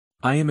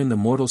I am in the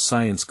Mortal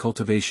Science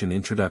Cultivation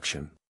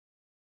Introduction.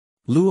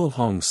 Luo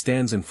Hong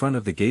stands in front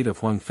of the gate of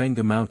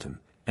Huangfenggu Mountain,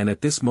 and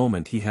at this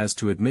moment he has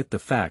to admit the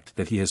fact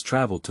that he has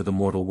traveled to the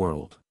mortal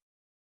world.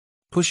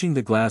 Pushing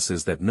the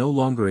glasses that no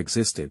longer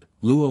existed,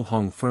 Luo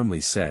Hong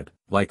firmly said,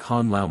 like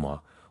Han Laomo,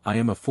 I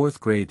am a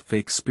 4th grade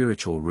fake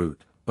spiritual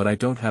root, but I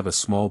don't have a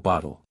small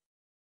bottle.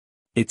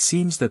 It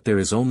seems that there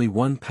is only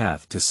one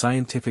path to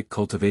scientific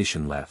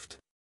cultivation left.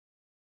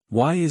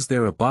 Why is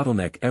there a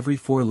bottleneck every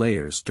 4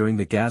 layers during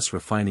the gas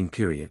refining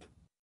period?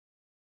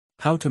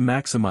 How to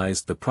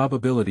maximize the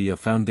probability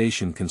of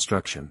foundation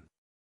construction?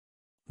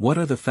 What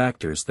are the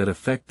factors that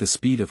affect the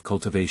speed of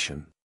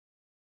cultivation?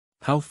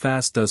 How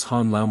fast does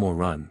Han Laomo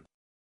run?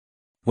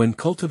 When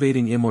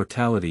cultivating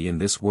immortality in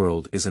this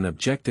world is an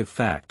objective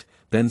fact,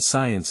 then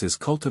science is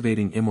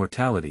cultivating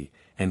immortality,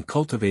 and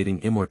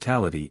cultivating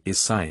immortality is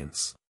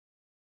science.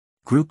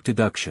 Group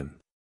deduction.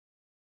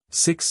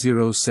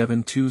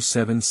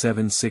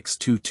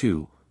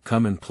 6072776622,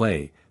 come and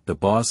play, the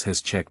boss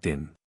has checked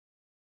in.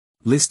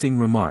 Listing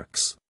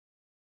remarks.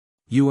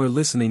 You are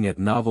listening at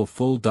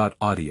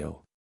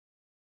novelfull.audio.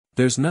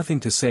 There's nothing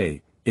to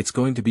say, it's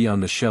going to be on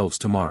the shelves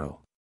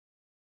tomorrow.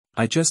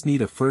 I just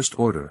need a first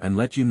order and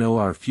let you know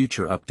our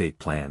future update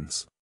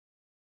plans.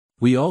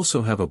 We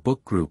also have a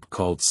book group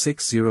called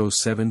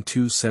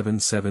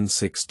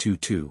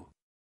 6072776622.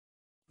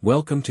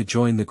 Welcome to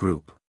join the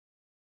group.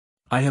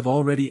 I have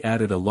already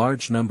added a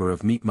large number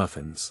of meat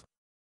muffins.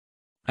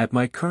 At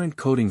my current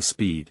coding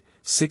speed,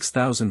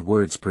 6,000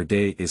 words per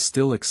day is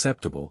still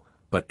acceptable,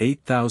 but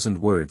 8,000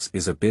 words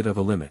is a bit of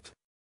a limit.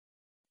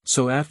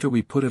 So after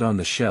we put it on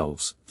the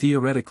shelves,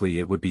 theoretically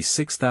it would be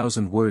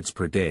 6,000 words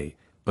per day,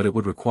 but it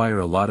would require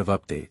a lot of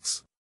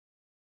updates.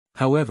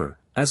 However,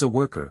 as a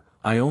worker,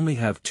 I only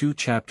have 2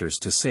 chapters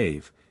to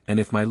save, and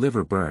if my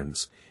liver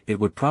burns, it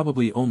would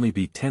probably only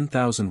be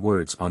 10,000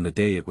 words on the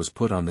day it was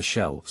put on the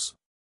shelves.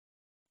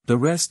 The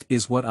rest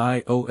is what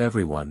I owe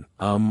everyone,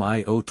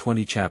 I owe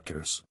 20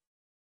 chapters.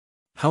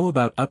 How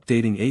about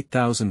updating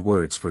 8,000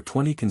 words for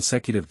 20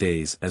 consecutive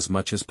days as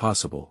much as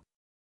possible?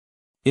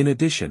 In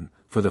addition,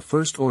 for the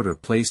first order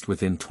placed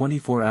within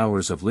 24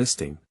 hours of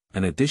listing,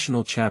 an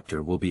additional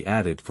chapter will be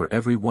added for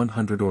every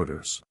 100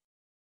 orders.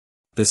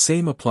 The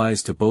same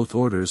applies to both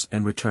orders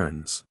and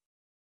returns.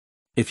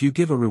 If you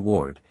give a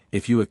reward,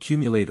 if you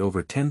accumulate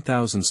over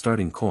 10,000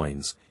 starting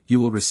coins,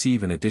 you will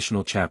receive an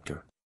additional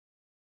chapter.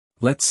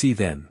 Let's see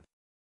then.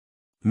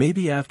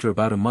 Maybe after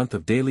about a month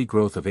of daily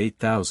growth of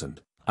 8,000,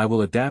 I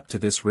will adapt to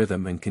this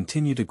rhythm and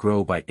continue to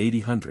grow by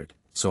 800,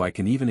 so I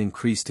can even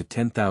increase to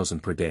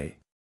 10,000 per day.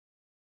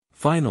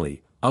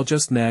 Finally, I'll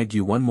just nag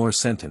you one more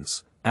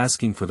sentence,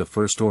 asking for the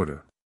first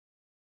order.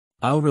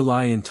 I'll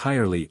rely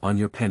entirely on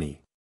your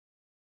penny.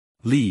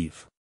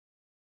 Leave.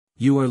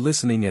 You are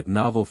listening at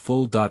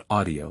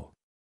novelfull.audio.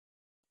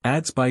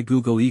 Ads by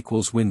Google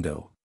equals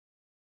window.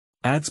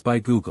 Ads by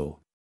Google.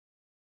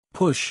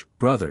 Push,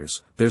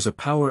 brothers, there's a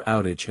power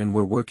outage and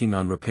we're working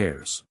on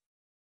repairs.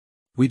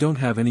 We don't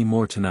have any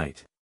more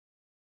tonight.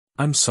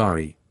 I'm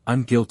sorry,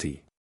 I'm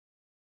guilty.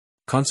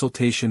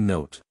 Consultation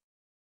note.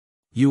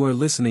 You are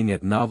listening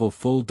at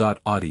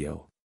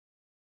novelfull.audio.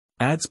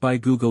 Ads by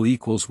Google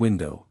equals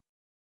window.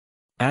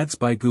 Ads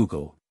by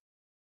Google.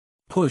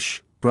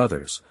 Push,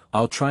 brothers,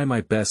 I'll try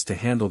my best to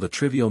handle the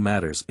trivial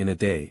matters in a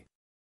day.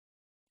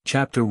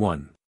 Chapter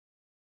 1.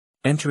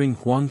 Entering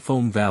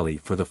Huangfeng Valley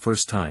for the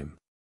first time.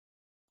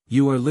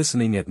 You are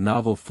listening at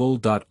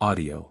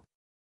novelfull.audio.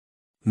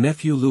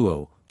 Nephew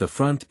Luo, the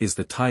front is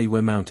the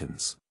Taiyue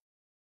Mountains.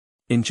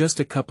 In just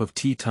a cup of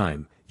tea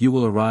time, you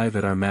will arrive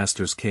at our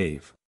master's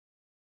cave.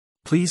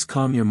 Please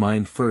calm your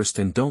mind first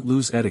and don't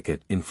lose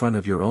etiquette in front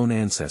of your own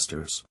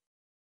ancestors.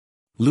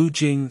 Lu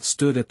Jing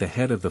stood at the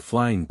head of the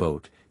flying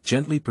boat,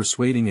 gently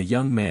persuading a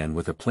young man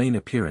with a plain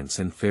appearance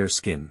and fair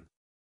skin.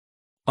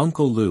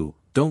 Uncle Lu,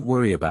 don't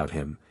worry about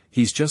him,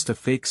 he's just a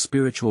fake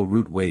spiritual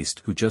root waste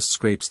who just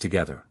scrapes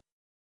together.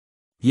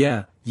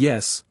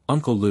 Yes,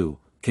 Uncle Lu,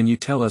 can you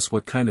tell us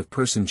what kind of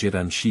person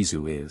Jidan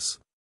Shizu is?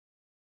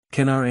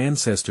 Can our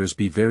ancestors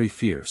be very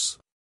fierce?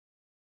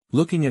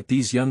 Looking at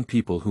these young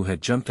people who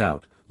had jumped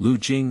out, Lu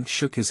Jing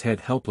shook his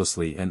head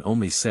helplessly and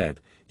only said,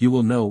 you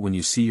will know when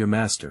you see your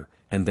master,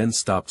 and then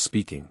stopped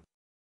speaking.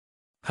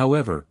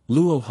 However,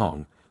 Luo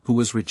Hong, who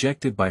was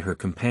rejected by her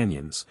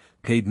companions,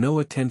 paid no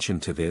attention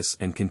to this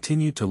and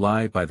continued to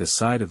lie by the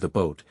side of the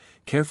boat,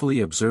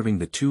 carefully observing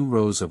the 2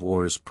 rows of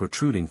oars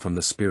protruding from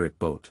the spirit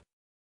boat.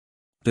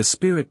 The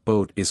spirit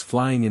boat is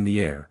flying in the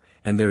air,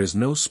 and there is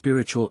no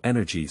spiritual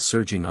energy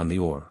surging on the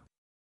oar.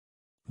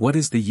 What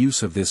is the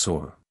use of this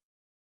oar?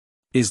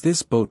 Is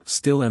this boat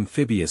still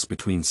amphibious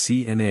between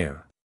sea and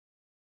air?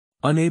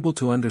 Unable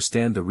to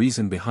understand the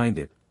reason behind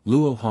it,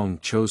 Luo Hong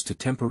chose to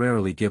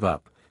temporarily give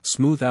up,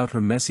 smooth out her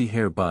messy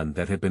hair bun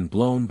that had been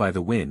blown by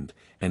the wind,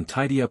 and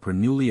tidy up her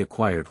newly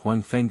acquired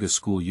Huangfenggu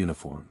school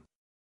uniform.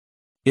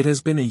 It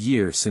has been a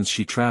year since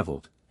she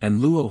traveled, and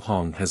Luo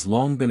Hong has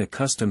long been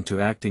accustomed to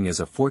acting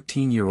as a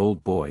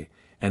 14-year-old boy,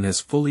 and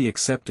has fully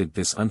accepted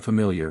this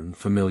unfamiliar and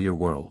familiar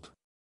world.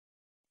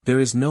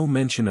 There is no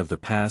mention of the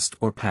past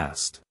or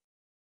past.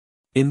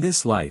 In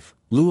this life,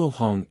 Luo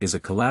Hong is a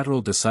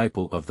collateral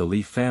disciple of the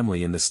Li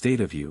family in the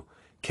state of Yu,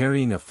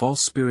 carrying a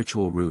false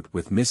spiritual root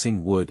with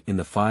missing wood in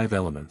the 5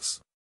 elements.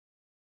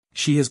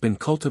 She has been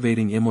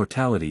cultivating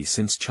immortality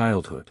since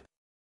childhood.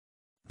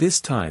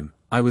 This time,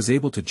 I was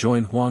able to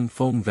join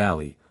Huangfeng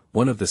Valley,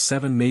 one of the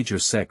 7 major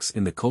sects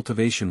in the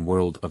cultivation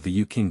world of the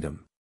Yu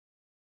Kingdom.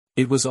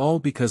 It was all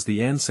because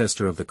the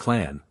ancestor of the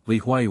clan,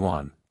 Li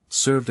Huayuan,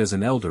 served as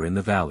an elder in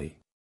the valley.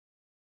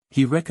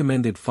 He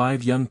recommended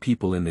 5 young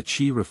people in the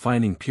qi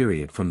refining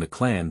period from the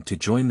clan to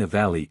join the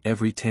valley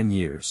every 10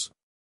 years.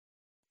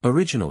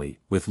 Originally,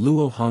 with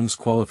Luo Hong's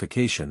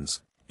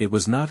qualifications, it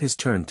was not his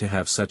turn to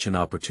have such an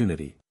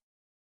opportunity.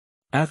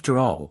 After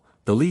all,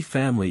 the Li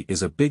family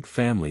is a big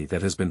family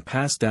that has been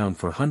passed down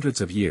for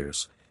hundreds of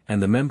years, and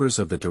the members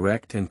of the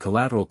direct and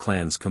collateral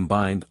clans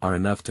combined are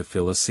enough to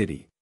fill a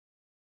city.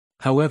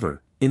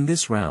 However, in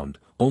this round,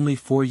 only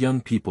 4 young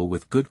people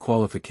with good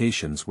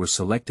qualifications were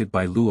selected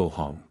by Luo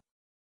Hong.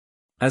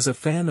 As a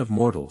fan of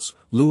mortals,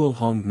 Luo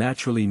Hong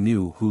naturally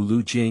knew who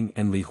Lu Jing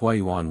and Li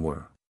Huayuan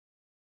were.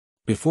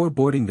 Before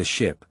boarding the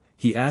ship,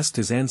 he asked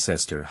his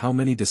ancestor how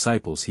many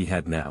disciples he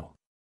had now.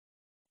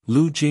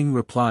 Lu Jing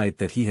replied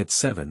that he had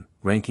 7,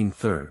 ranking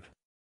 3rd.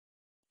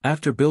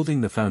 After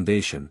building the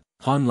foundation,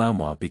 Han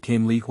Laomo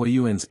became Li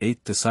Huayuan's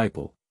 8th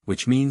disciple,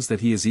 which means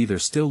that he is either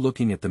still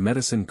looking at the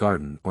medicine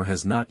garden or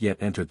has not yet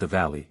entered the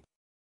valley.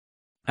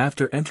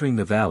 After entering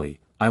the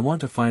valley, I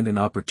want to find an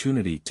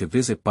opportunity to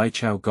visit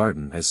Baichao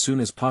Garden as soon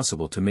as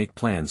possible to make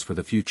plans for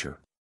the future.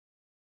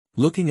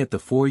 Looking at the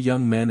 4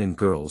 young men and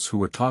girls who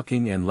were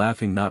talking and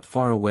laughing not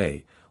far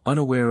away,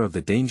 unaware of the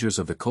dangers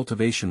of the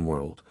cultivation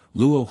world,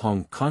 Luo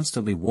Hong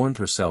constantly warned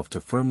herself to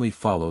firmly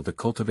follow the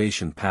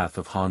cultivation path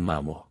of Han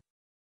Laomo.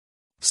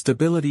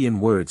 Stability in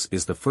words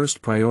is the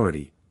first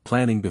priority,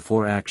 planning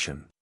before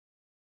action.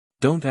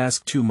 Don't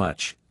ask too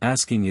much,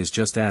 asking is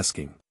just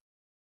asking.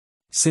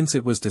 Since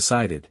it was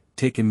decided,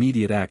 take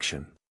immediate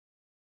action.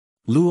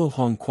 Luo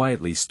Hong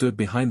quietly stood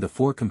behind the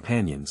 4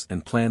 companions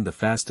and planned the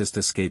fastest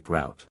escape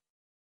route.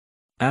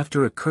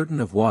 After a curtain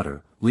of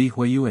water, Li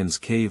Huayuan's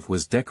cave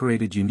was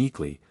decorated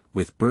uniquely,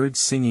 with birds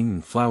singing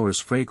and flowers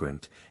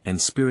fragrant,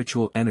 and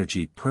spiritual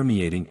energy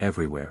permeating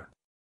everywhere.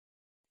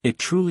 It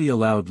truly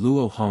allowed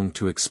Luo Hong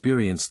to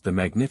experience the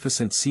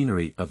magnificent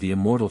scenery of the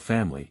immortal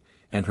family,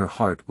 and her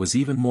heart was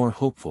even more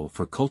hopeful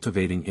for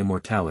cultivating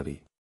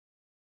immortality.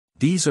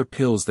 These are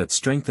pills that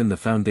strengthen the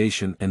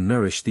foundation and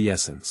nourish the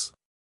essence.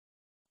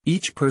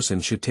 Each person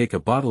should take a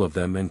bottle of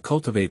them and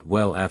cultivate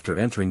well after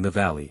entering the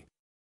valley.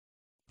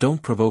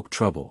 Don't provoke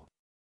trouble.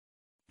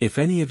 If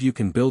any of you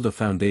can build a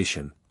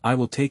foundation, I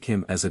will take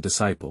him as a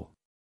disciple.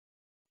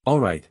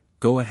 Alright,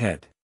 go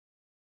ahead.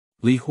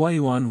 Li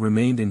Huayuan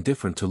remained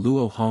indifferent to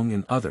Luo Hong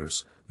and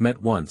others,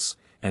 met once,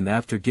 and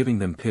after giving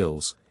them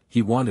pills,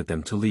 he wanted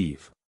them to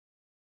leave.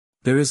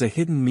 There is a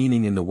hidden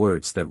meaning in the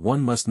words that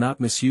one must not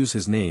misuse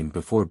his name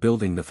before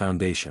building the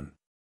foundation.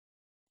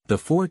 The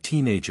 4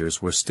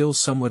 teenagers were still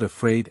somewhat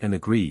afraid and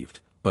aggrieved,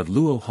 but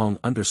Luo Hong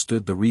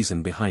understood the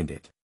reason behind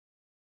it.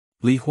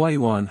 Li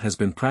Huayuan has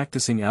been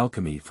practicing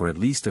alchemy for at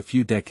least a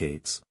few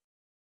decades.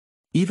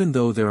 Even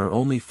though there are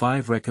only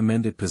 5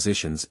 recommended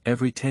positions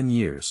every 10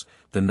 years,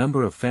 the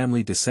number of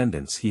family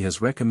descendants he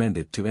has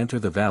recommended to enter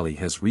the valley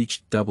has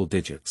reached double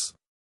digits.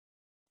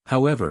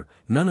 However,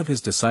 none of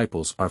his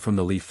disciples are from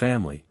the Li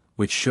family,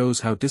 which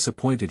shows how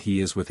disappointed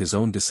he is with his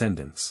own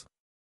descendants.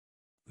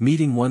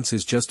 Meeting once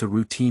is just a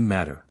routine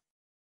matter.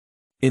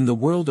 In the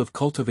world of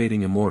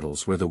cultivating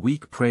immortals where the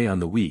weak prey on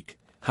the weak,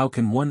 how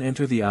can one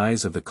enter the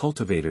eyes of the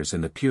cultivators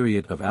in the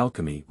period of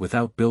alchemy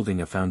without building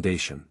a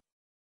foundation?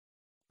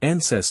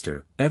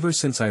 Ancestor, ever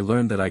since I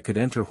learned that I could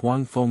enter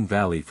Huangfeng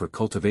Valley for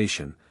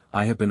cultivation,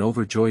 I have been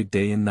overjoyed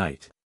day and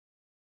night.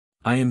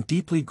 I am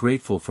deeply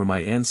grateful for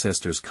my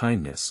ancestors'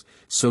 kindness,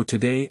 so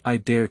today I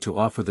dare to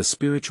offer the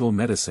spiritual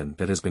medicine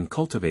that has been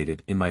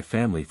cultivated in my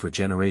family for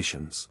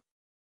generations.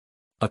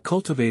 A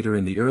cultivator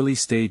in the early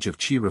stage of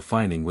qi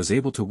refining was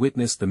able to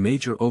witness the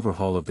major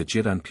overhaul of the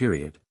Jidan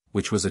period,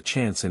 which was a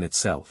chance in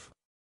itself.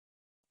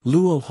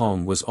 Luo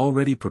Hong was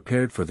already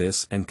prepared for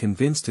this and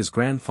convinced his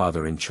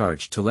grandfather in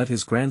charge to let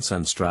his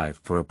grandson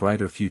strive for a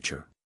brighter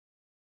future.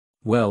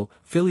 Well,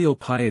 filial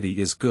piety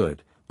is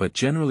good, but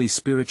generally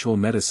spiritual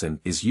medicine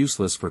is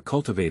useless for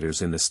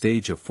cultivators in the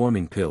stage of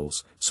forming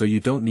pills, so you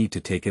don't need to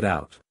take it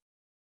out.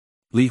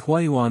 Li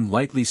Huayuan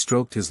lightly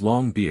stroked his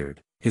long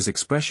beard, his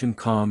expression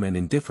calm and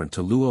indifferent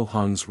to Luo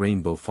Hong's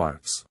rainbow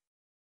farts.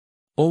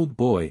 Old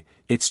boy,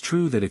 it's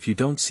true that if you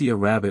don't see a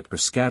rabbit or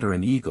scatter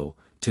an eagle,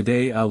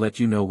 today I'll let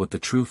you know what the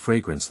true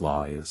fragrance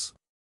law is.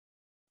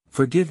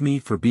 Forgive me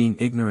for being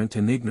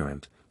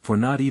ignorant, for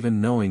not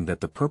even knowing that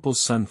the purple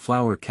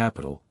sunflower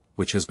capital,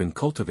 which has been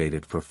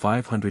cultivated for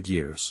 500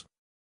 years.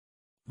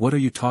 What are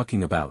you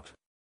talking about?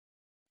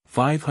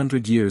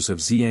 500 years of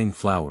Xiang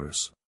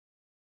flowers.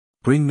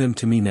 Bring them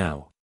to me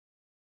now.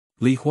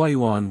 Li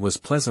Huayuan was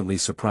pleasantly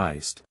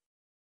surprised.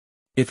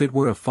 If it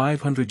were a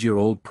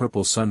 500-year-old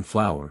purple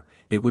sunflower,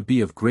 it would be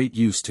of great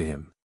use to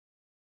him.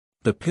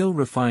 The pill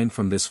refined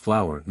from this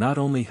flower not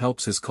only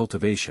helps his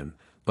cultivation,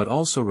 but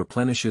also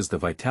replenishes the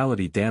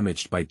vitality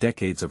damaged by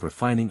decades of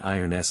refining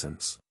iron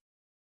essence.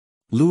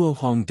 Luo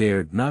Hong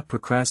dared not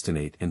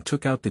procrastinate and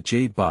took out the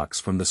jade box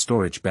from the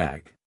storage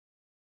bag.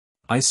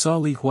 I saw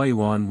Li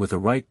Huayuan with a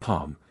right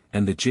palm,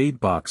 and the jade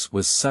box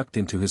was sucked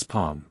into his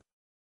palm.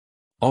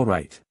 All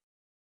right.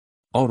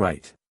 All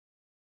right.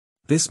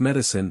 This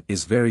medicine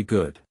is very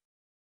good.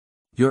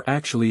 You're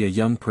actually a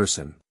young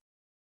person.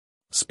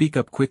 Speak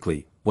up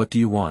quickly, what do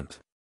you want?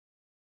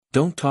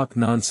 Don't talk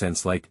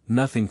nonsense like,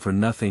 nothing for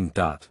nothing.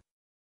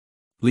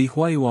 Li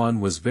Huayuan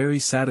was very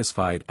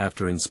satisfied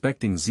after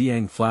inspecting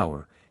Xiang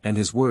flower, and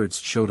his words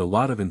showed a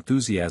lot of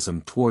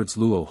enthusiasm towards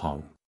Luo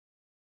Hong.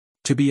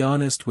 To be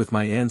honest with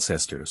my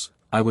ancestors,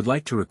 I would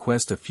like to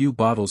request a few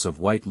bottles of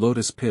white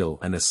lotus pill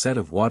and a set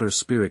of water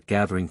spirit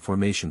gathering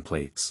formation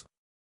plates.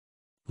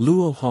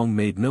 Luo Hong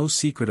made no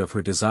secret of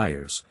her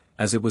desires,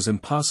 as it was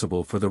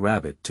impossible for the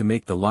rabbit to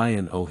make the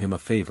lion owe him a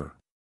favor.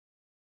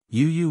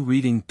 Yu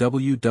reading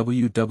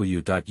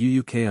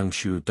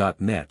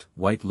www.yuukangshu.net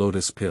White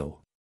Lotus Pill.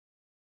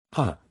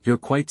 You're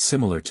quite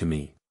similar to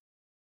me.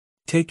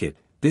 Take it,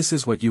 this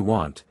is what you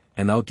want,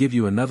 and I'll give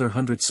you another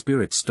 100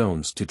 spirit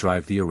stones to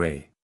drive the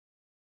array.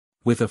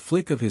 With a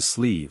flick of his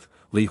sleeve,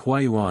 Li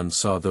Huayuan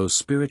saw those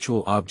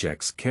spiritual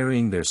objects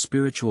carrying their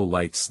spiritual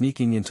light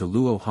sneaking into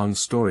Luo Hong's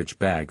storage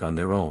bag on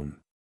their own.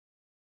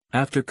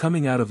 After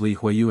coming out of Li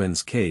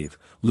Huayuan's cave,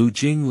 Lu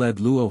Jing led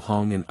Luo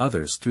Hong and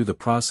others through the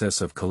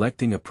process of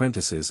collecting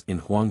apprentices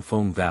in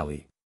Huangfeng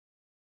Valley.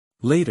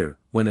 Later,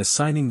 when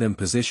assigning them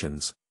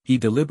positions, he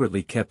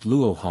deliberately kept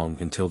Luo Hong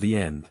until the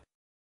end.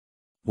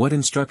 What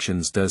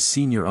instructions does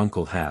senior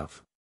uncle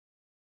have?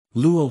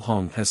 Luo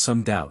Hong has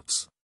some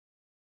doubts.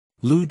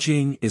 Lu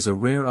Jing is a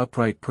rare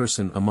upright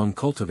person among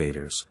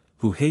cultivators,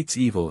 who hates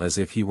evil as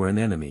if he were an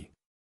enemy.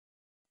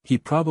 He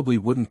probably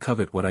wouldn't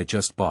covet what I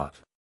just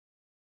bought.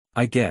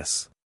 I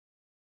guess.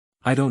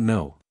 I don't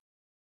know.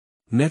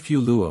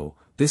 Nephew Luo,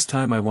 this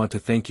time I want to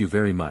thank you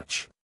very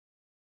much.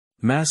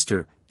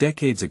 Master,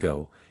 decades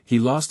ago, he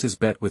lost his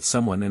bet with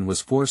someone and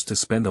was forced to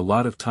spend a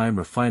lot of time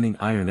refining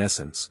iron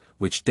essence,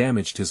 which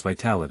damaged his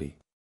vitality.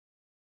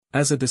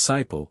 As a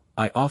disciple,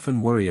 I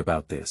often worry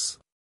about this.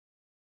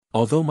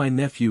 Although my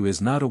nephew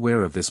is not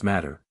aware of this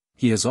matter,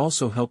 he has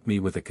also helped me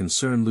with a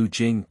concern. Lu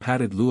Jing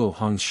patted Luo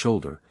Hong's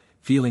shoulder,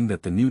 feeling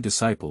that the new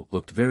disciple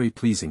looked very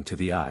pleasing to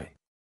the eye.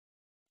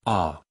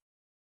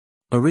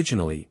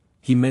 Originally,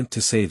 he meant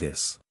to say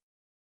this.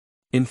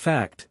 In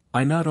fact,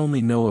 I not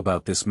only know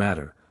about this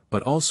matter,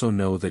 but also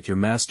know that your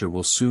master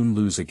will soon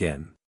lose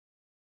again.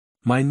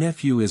 My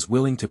nephew is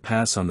willing to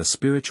pass on the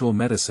spiritual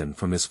medicine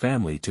from his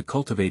family to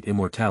cultivate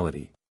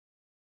immortality.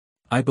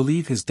 I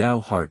believe his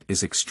Dao heart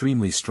is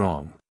extremely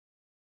strong.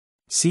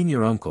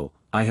 Senior uncle,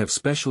 I have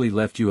specially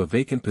left you a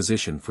vacant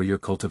position for your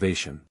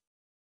cultivation.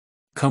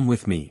 Come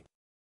with me.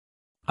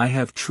 I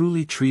have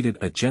truly treated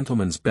a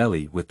gentleman's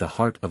belly with the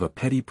heart of a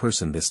petty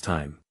person this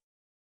time.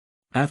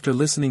 After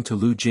listening to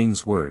Lu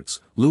Jing's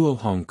words, Luo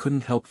Hong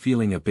couldn't help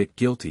feeling a bit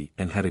guilty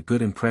and had a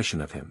good impression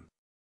of him.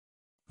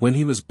 When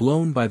he was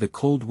blown by the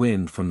cold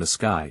wind from the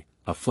sky,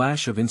 a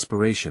flash of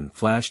inspiration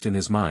flashed in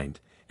his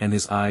mind, and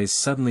his eyes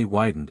suddenly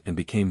widened and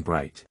became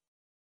bright.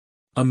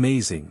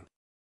 Amazing.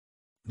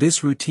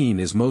 This routine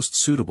is most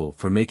suitable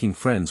for making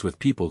friends with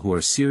people who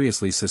are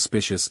seriously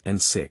suspicious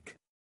and sick.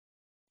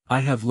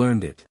 I have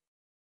learned it.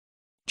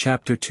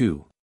 Chapter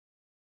 2.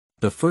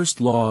 The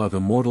First Law of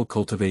Immortal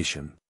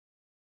Cultivation.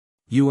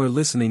 You are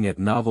listening at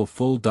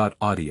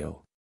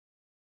novelfull.audio.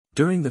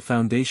 During the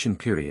foundation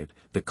period,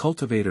 the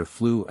cultivator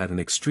flew at an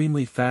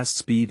extremely fast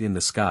speed in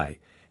the sky,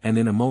 and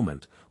in a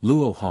moment,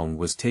 Luo Hong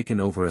was taken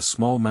over a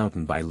small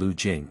mountain by Lu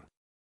Jing.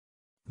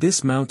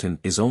 This mountain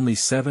is only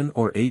 7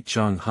 or 8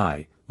 zhang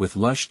high, with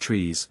lush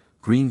trees,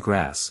 green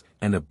grass,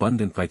 and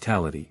abundant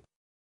vitality.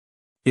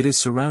 It is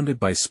surrounded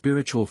by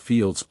spiritual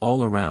fields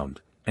all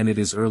around, and it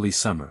is early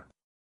summer.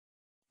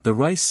 The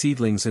rice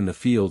seedlings in the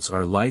fields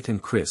are light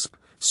and crisp,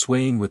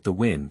 swaying with the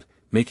wind,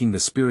 making the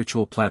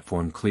spiritual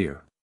platform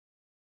clear.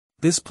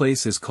 This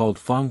place is called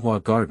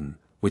Fanghua Garden,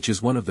 which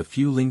is one of the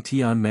few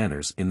Lingtian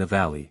manors in the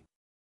valley.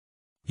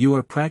 You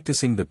are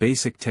practicing the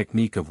basic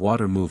technique of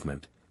water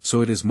movement,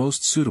 so it is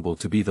most suitable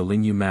to be the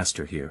Lingyu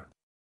master here.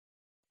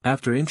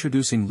 After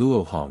introducing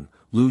Luo Hong,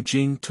 Lu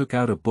Jing took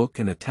out a book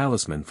and a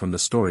talisman from the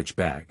storage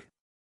bag.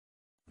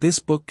 This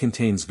book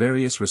contains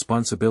various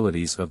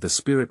responsibilities of the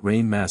Spirit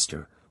Rain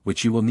Master,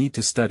 which you will need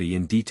to study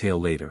in detail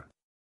later.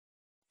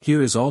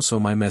 Here is also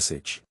my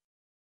message.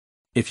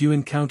 If you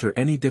encounter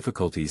any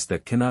difficulties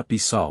that cannot be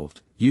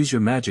solved, use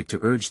your magic to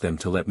urge them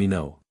to let me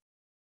know.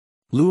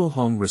 Luo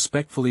Hong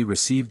respectfully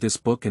received this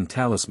book and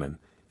talisman,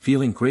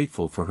 feeling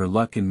grateful for her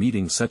luck in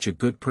meeting such a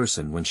good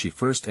person when she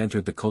first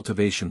entered the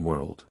cultivation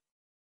world.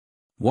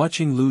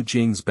 Watching Lu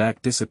Jing's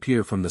back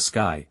disappear from the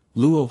sky,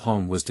 Luo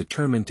Hong was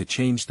determined to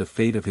change the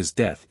fate of his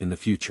death in the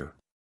future.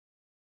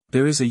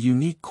 There is a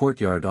unique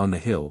courtyard on the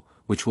hill,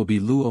 which will be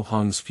Luo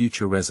Hong's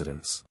future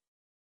residence.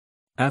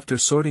 After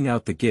sorting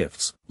out the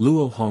gifts,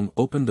 Luo Hong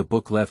opened the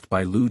book left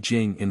by Lu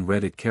Jing and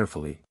read it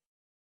carefully.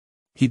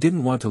 He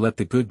didn't want to let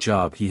the good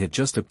job he had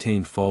just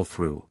obtained fall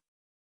through.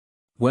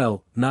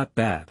 Well, not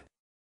bad.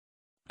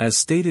 As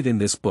stated in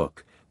this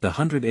book, the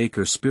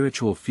 100-acre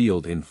spiritual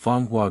field in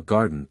Fanghua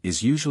Garden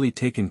is usually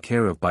taken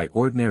care of by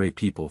ordinary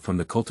people from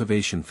the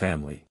cultivation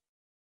family.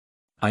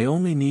 I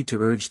only need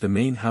to urge the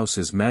main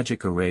house's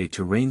magic array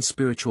to rain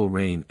spiritual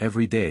rain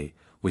every day,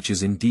 which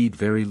is indeed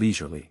very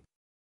leisurely.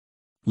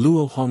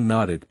 Luo Hong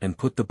nodded and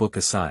put the book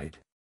aside.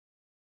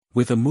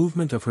 With a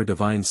movement of her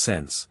divine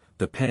sense,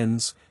 the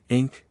pens,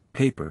 ink,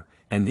 paper,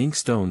 and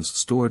inkstones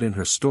stored in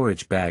her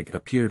storage bag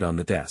appeared on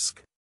the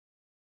desk.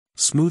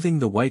 Smoothing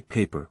the white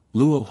paper,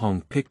 Luo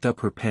Hong picked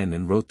up her pen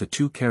and wrote the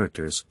 2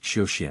 characters,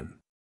 Xiaoxian.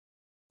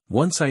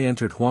 Once I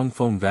entered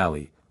Huangfeng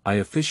Valley, I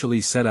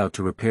officially set out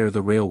to repair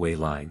the railway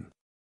line.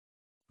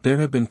 There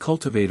have been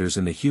cultivators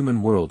in the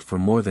human world for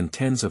more than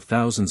tens of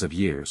thousands of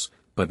years,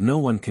 but no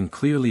one can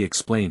clearly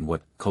explain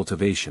what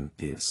cultivation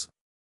is.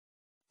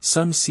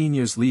 Some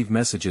seniors leave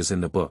messages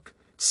in the book,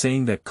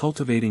 saying that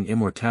cultivating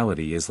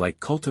immortality is like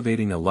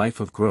cultivating a life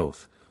of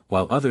growth,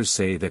 while others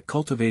say that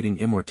cultivating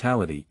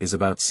immortality is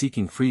about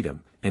seeking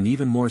freedom, and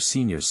even more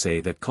seniors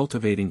say that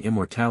cultivating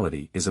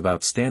immortality is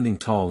about standing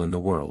tall in the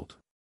world.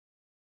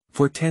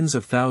 For tens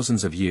of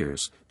thousands of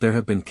years, there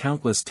have been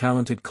countless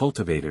talented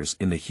cultivators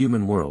in the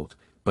human world,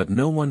 but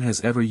no one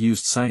has ever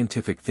used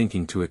scientific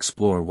thinking to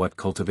explore what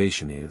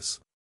cultivation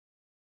is.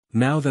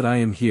 Now that I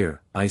am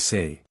here, I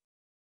say.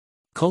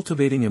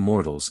 Cultivating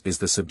immortals is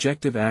the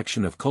subjective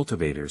action of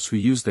cultivators who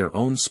use their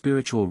own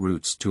spiritual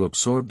roots to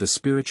absorb the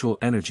spiritual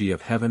energy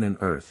of heaven and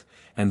earth,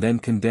 and then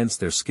condense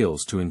their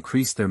skills to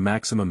increase their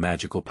maximum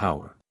magical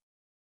power.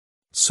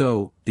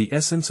 So, the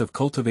essence of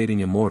cultivating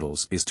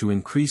immortals is to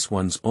increase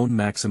one's own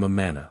maximum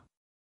mana.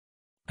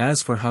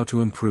 As for how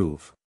to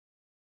improve.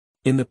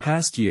 In the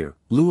past year,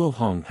 Luo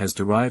Hong has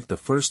derived the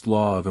first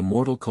law of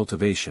immortal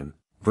cultivation,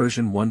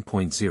 version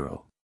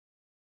 1.0.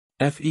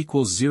 F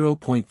equals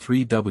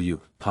 0.3 W,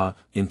 Pa,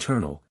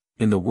 internal.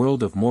 In the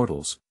world of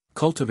mortals,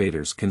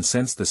 cultivators can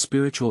sense the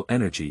spiritual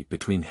energy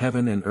between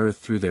heaven and earth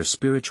through their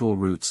spiritual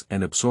roots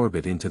and absorb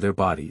it into their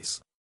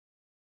bodies.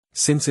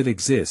 Since it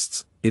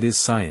exists, it is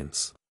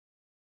science.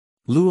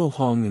 Luo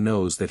Hong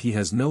knows that he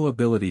has no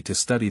ability to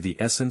study the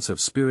essence of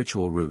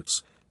spiritual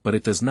roots, but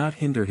it does not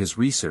hinder his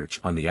research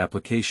on the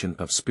application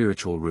of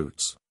spiritual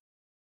roots.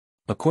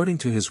 According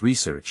to his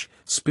research,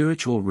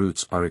 spiritual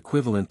roots are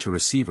equivalent to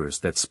receivers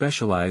that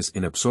specialize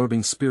in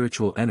absorbing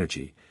spiritual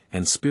energy,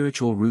 and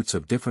spiritual roots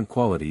of different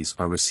qualities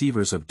are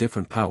receivers of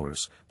different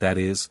powers, that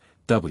is,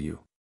 W.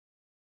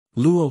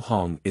 Luo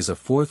Hong is a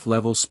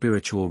 4th-level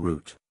spiritual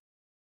root.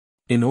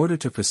 In order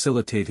to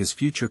facilitate his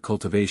future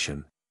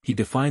cultivation, he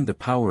defined the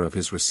power of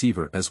his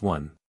receiver as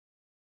 1.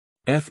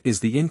 F is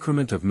the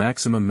increment of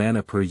maximum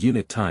mana per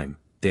unit time,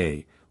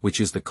 day,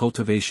 which is the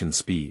cultivation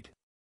speed.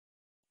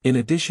 In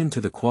addition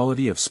to the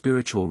quality of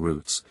spiritual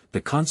roots,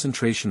 the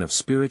concentration of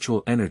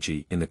spiritual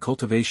energy in the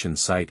cultivation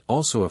site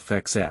also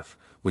affects F,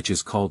 which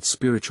is called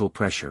spiritual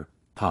pressure,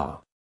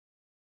 Pa.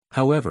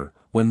 However,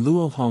 when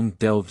Luo Hong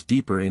delved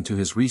deeper into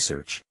his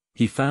research,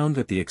 he found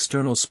that the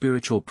external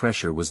spiritual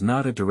pressure was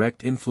not a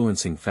direct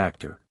influencing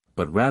factor,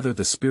 but rather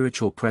the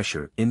spiritual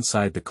pressure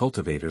inside the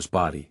cultivator's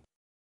body.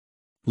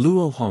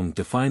 Luo Hong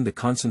defined the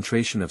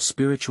concentration of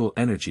spiritual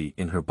energy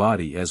in her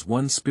body as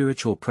 1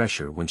 spiritual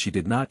pressure when she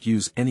did not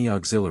use any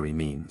auxiliary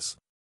means.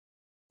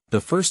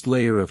 The first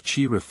layer of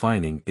qi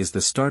refining is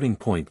the starting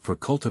point for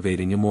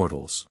cultivating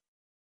immortals.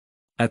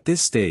 At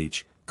this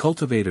stage,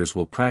 cultivators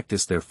will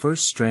practice their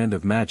first strand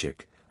of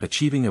magic,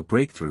 achieving a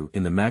breakthrough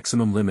in the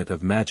maximum limit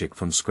of magic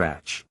from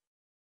scratch.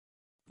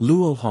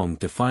 Luo Hong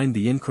defined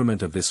the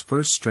increment of this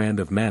first strand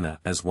of mana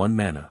as 1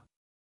 mana.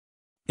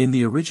 In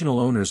the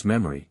original owner's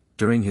memory,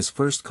 during his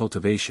first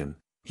cultivation,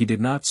 he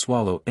did not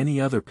swallow any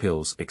other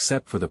pills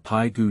except for the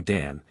Pai Gu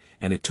Dan,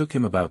 and it took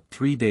him about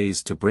 3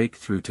 days to break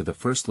through to the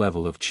first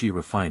level of qi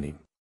refining.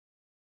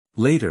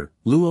 Later,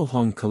 Luo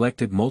Hong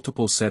collected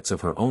multiple sets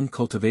of her own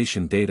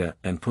cultivation data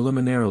and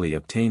preliminarily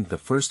obtained the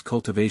first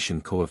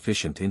cultivation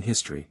coefficient in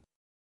history.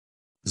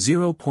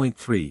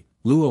 0.3.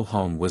 Luo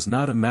Hong was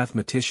not a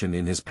mathematician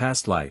in his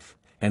past life,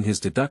 and his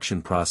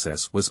deduction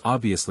process was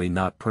obviously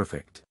not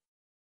perfect.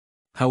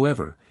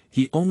 However,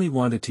 he only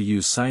wanted to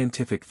use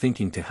scientific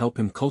thinking to help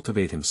him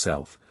cultivate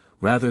himself,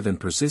 rather than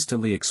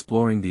persistently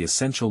exploring the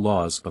essential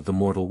laws of the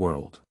mortal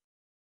world.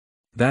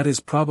 That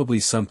is probably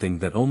something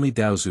that only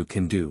Daozu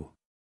can do.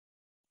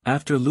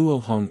 After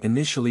Luo Hong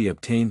initially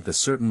obtained the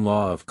certain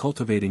law of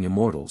cultivating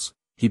immortals,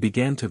 he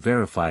began to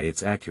verify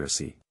its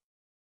accuracy.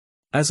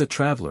 As a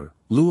traveler,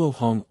 Luo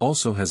Hong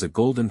also has a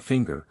golden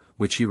finger,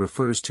 which he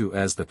refers to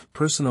as the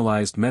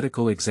personalized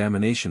medical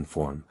examination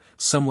form,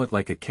 somewhat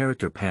like a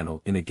character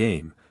panel in a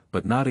game,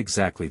 but not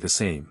exactly the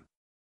same.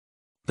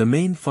 The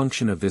main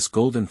function of this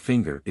golden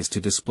finger is to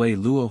display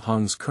Luo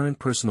Hong's current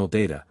personal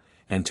data,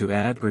 and to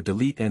add or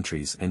delete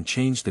entries and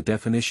change the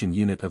definition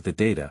unit of the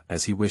data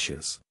as he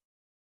wishes.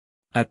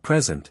 At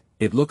present,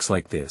 it looks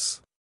like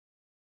this.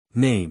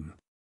 Name: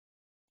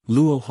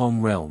 Luo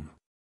Hong Realm.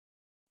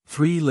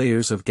 3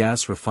 layers of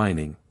gas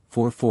refining,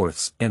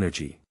 4/4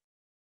 energy.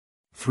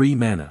 3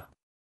 mana.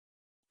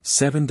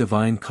 7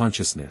 divine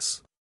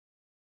consciousness.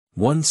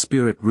 1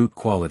 spirit root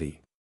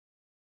quality.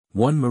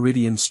 1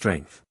 meridian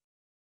strength.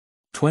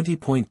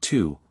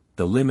 20.2,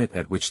 the limit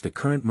at which the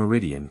current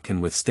meridian can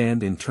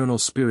withstand internal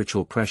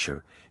spiritual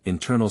pressure,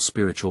 internal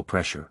spiritual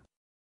pressure.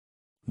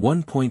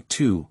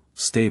 1.2,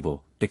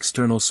 stable,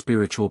 external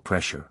spiritual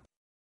pressure.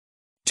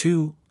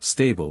 2,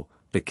 stable,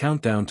 the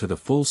countdown to the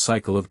full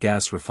cycle of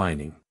gas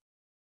refining.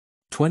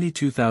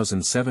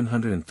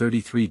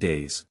 22,733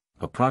 days,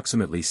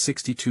 approximately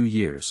 62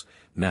 years,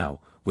 now,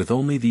 with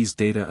only these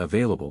data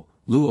available,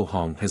 Luo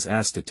Hong has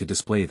asked it to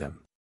display them.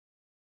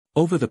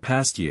 Over the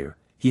past year,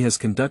 he has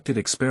conducted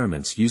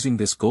experiments using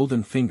this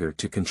golden finger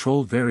to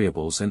control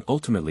variables and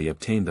ultimately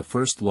obtain the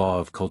first law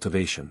of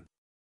cultivation.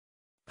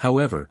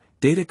 However,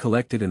 data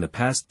collected in the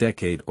past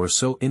decade or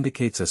so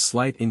indicates a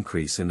slight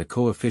increase in the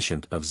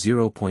coefficient of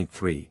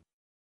 0.3.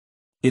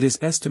 It is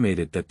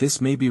estimated that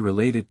this may be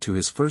related to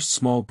his first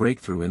small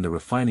breakthrough in the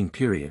refining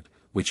period,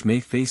 which may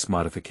face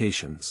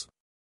modifications.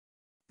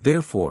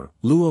 Therefore,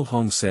 Luo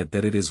Hong said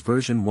that it is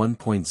version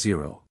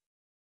 1.0.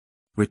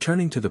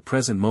 Returning to the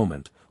present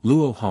moment,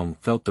 Luo Hong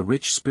felt the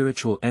rich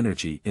spiritual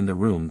energy in the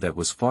room that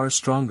was far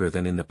stronger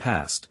than in the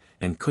past,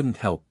 and couldn't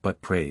help but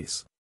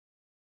praise.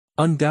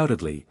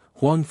 Undoubtedly,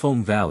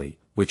 Huangfeng Valley,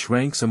 which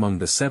ranks among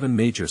the 7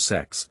 major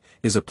sects,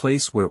 is a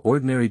place where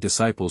ordinary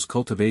disciples'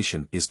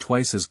 cultivation is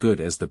twice as good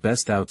as the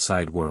best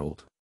outside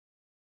world.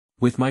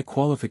 With my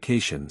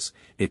qualifications,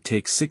 it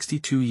takes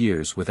 62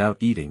 years without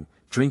eating,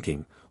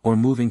 drinking, or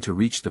moving to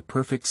reach the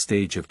perfect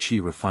stage of qi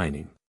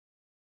refining.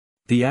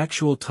 The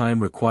actual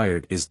time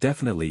required is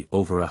definitely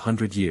over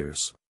 100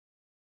 years.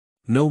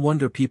 No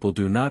wonder people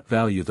do not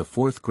value the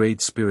 4th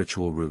grade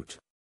spiritual root.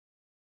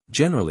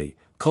 Generally,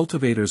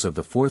 cultivators of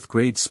the 4th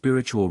grade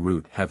spiritual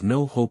root have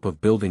no hope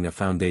of building a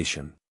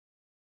foundation.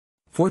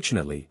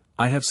 Fortunately,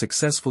 I have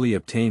successfully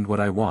obtained what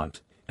I want,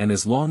 and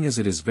as long as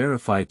it is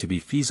verified to be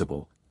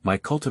feasible, my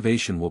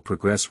cultivation will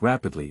progress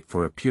rapidly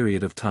for a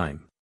period of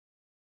time.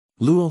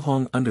 Luo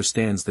Hong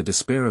understands the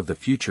despair of the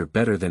future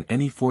better than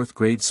any 4th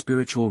grade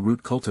spiritual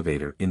root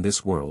cultivator in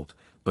this world,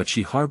 but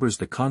she harbors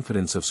the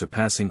confidence of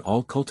surpassing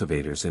all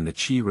cultivators in the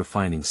qi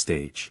refining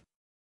stage.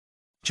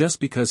 Just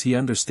because he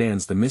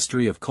understands the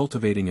mystery of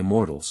cultivating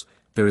immortals,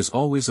 there is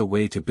always a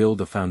way to build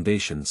a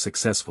foundation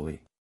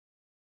successfully.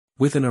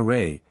 With an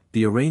array,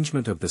 the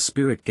arrangement of the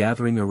spirit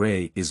gathering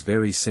array is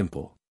very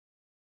simple.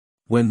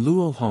 When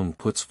Luo Hong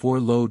puts 4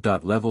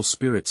 low-level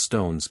spirit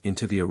stones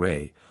into the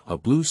array, a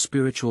blue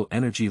spiritual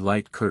energy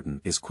light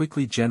curtain is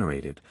quickly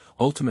generated,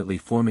 ultimately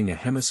forming a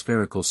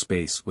hemispherical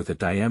space with a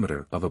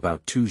diameter of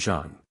about 2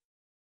 zhang.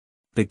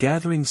 The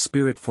gathering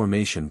spirit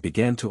formation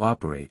began to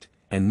operate,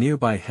 and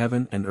nearby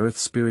heaven and earth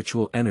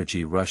spiritual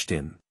energy rushed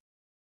in.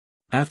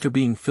 After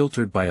being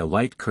filtered by a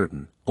light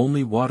curtain,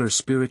 only water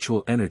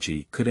spiritual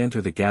energy could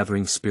enter the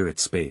gathering spirit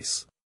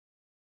space.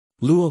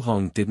 Luo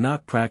Hong did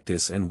not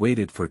practice and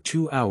waited for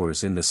 2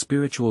 hours in the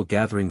spiritual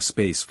gathering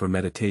space for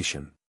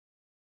meditation.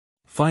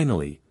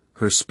 Finally,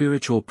 her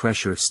spiritual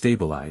pressure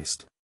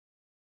stabilized.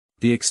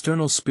 The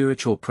external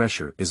spiritual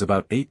pressure is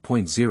about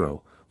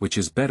 8.0, which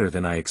is better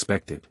than I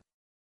expected.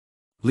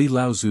 Li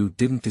Laozu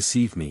didn't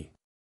deceive me.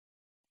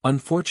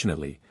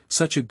 Unfortunately,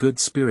 such a good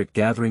spirit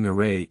gathering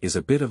array is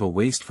a bit of a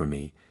waste for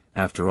me.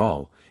 After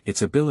all,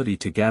 its ability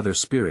to gather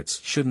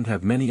spirits shouldn't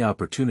have many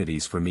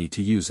opportunities for me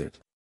to use it.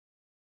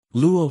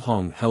 Luo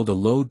Hong held a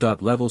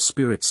low-level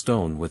spirit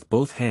stone with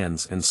both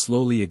hands and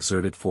slowly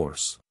exerted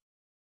force.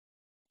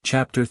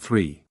 Chapter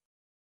 3.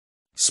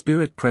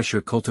 Spirit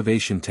Pressure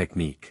Cultivation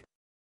Technique.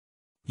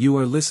 You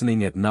are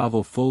listening at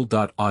Novel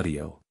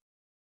Full.audio.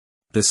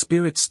 The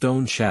spirit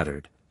stone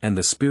shattered, and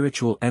the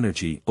spiritual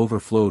energy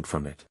overflowed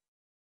from it.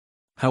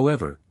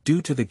 However,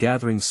 due to the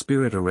gathering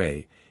spirit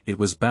array, it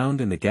was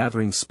bound in the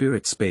gathering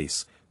spirit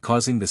space,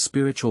 causing the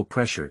spiritual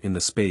pressure in the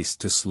space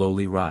to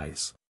slowly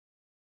rise.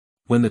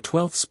 When the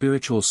 12th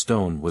spiritual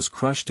stone was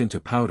crushed into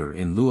powder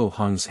in Luo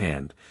Hong's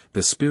hand,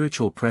 the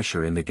spiritual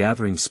pressure in the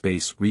gathering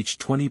space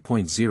reached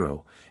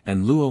 20.0,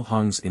 and Luo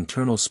Hong's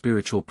internal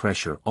spiritual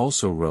pressure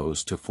also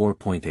rose to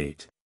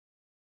 4.8.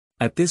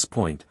 At this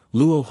point,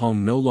 Luo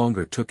Hong no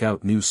longer took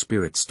out new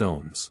spirit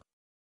stones.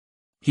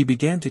 He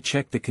began to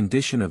check the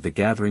condition of the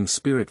gathering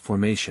spirit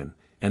formation,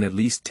 and at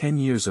least 10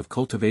 years of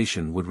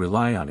cultivation would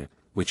rely on it,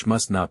 which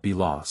must not be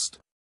lost.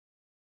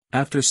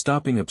 After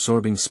stopping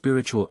absorbing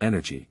spiritual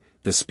energy,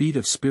 the speed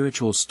of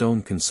spiritual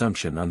stone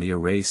consumption on the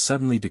array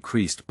suddenly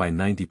decreased by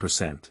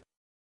 90%.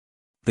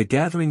 The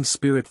gathering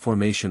spirit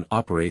formation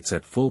operates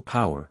at full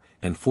power,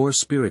 and 4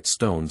 spirit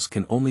stones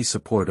can only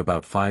support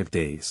about 5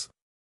 days.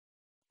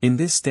 In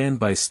this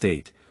standby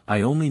state,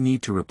 I only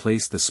need to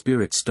replace the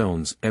spirit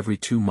stones every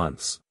 2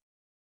 months.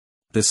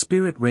 The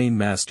Spirit Rain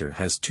Master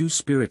has 2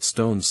 spirit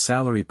stones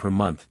salary per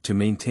month to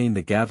maintain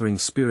the gathering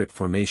spirit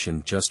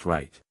formation just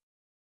right.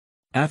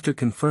 After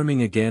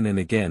confirming again and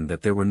again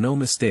that there were no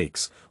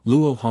mistakes,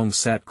 Luo Hong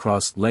sat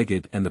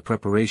cross-legged and the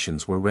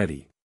preparations were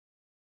ready.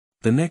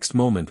 The next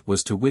moment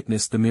was to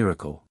witness the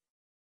miracle.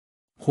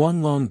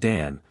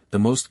 Huangfeng, the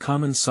most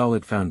common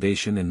solid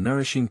foundation and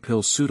nourishing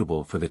pill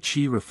suitable for the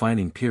qi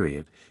refining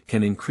period,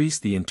 can increase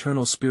the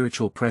internal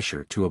spiritual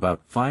pressure to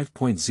about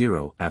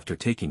 5.0 after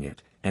taking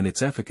it, and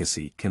its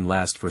efficacy can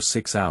last for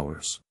 6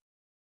 hours.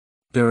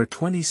 There are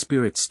 20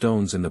 spirit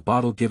stones in the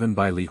bottle given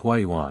by Li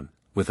Huayuan,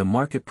 with a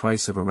market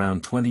price of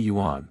around 20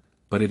 yuan,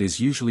 but it is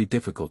usually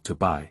difficult to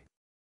buy.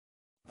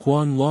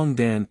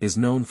 Huangfeng is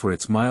known for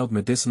its mild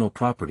medicinal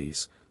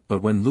properties,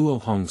 but when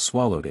Luo Hong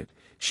swallowed it,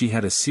 she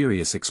had a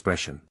serious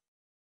expression.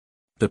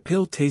 The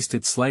pill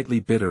tasted slightly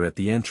bitter at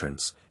the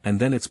entrance, and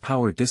then its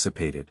power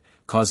dissipated,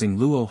 causing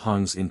Luo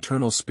Hong's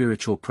internal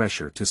spiritual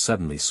pressure to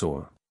suddenly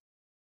soar.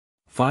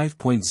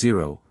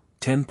 5.0,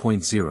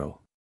 10.0.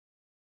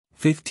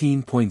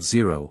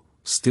 15.0,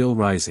 still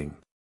rising.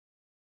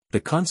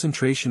 The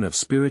concentration of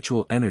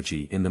spiritual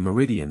energy in the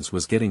meridians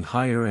was getting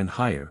higher and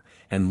higher,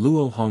 and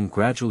Luo Hong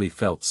gradually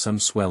felt some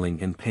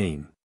swelling and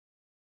pain.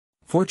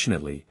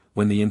 Fortunately,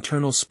 when the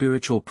internal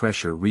spiritual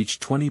pressure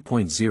reached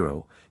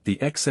 20.0,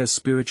 the excess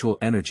spiritual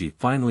energy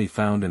finally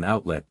found an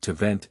outlet to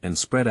vent and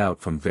spread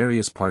out from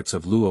various parts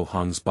of Luo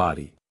Hong's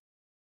body.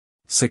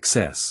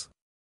 Success.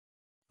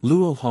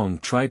 Luo Hong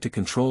tried to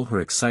control her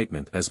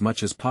excitement as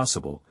much as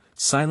possible,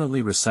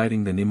 silently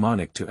reciting the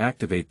mnemonic to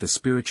activate the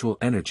spiritual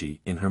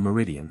energy in her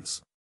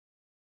meridians.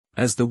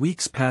 As the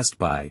weeks passed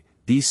by,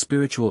 these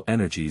spiritual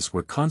energies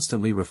were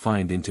constantly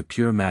refined into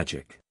pure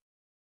magic.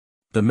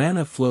 The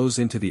mana flows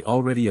into the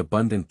already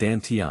abundant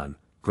dantian,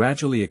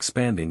 gradually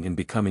expanding and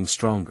becoming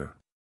stronger.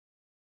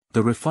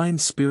 The refined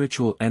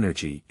spiritual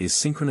energy is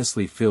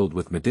synchronously filled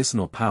with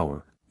medicinal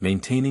power,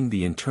 maintaining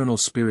the internal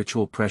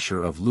spiritual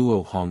pressure of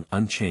Luo Hong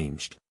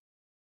unchanged.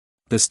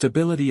 The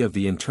stability of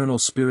the internal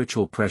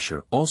spiritual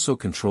pressure also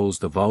controls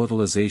the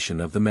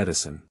volatilization of the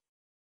medicine.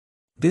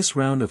 This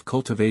round of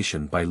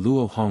cultivation by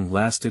Luo Hong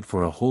lasted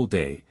for a whole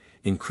day,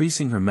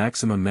 increasing her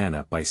maximum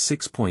mana by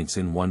 6 points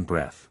in one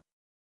breath.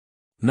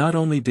 Not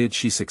only did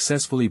she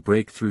successfully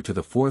break through to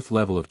the 4th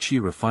level of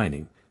qi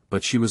refining,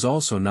 but she was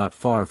also not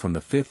far from the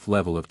 5th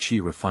level of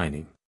qi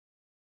refining.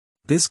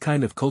 This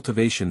kind of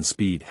cultivation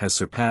speed has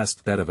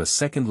surpassed that of a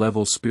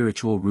 2nd-level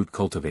spiritual root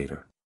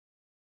cultivator.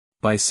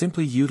 By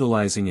simply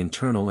utilizing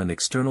internal and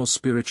external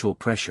spiritual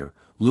pressure,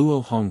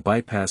 Luo Hong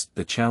bypassed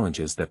the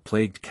challenges that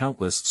plagued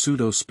countless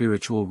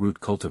pseudo-spiritual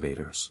root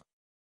cultivators.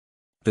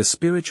 The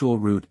spiritual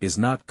root is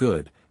not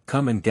good,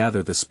 come and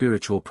gather the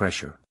spiritual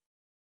pressure.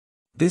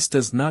 This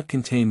does not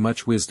contain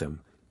much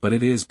wisdom, but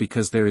it is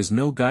because there is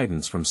no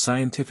guidance from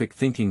scientific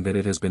thinking that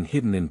it has been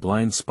hidden in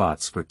blind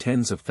spots for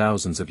tens of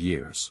thousands of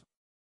years.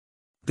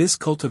 This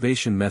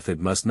cultivation method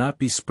must not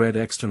be spread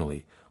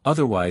externally,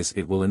 otherwise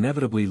it will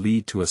inevitably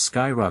lead to a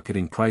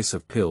skyrocketing price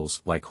of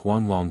pills like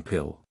Huanglong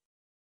pill.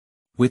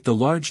 With the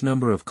large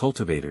number of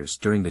cultivators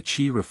during the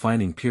qi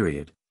refining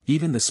period,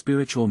 even the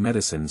spiritual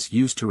medicines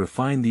used to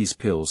refine these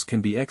pills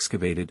can be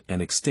excavated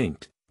and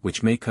extinct,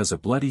 which may cause a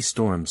bloody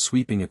storm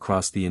sweeping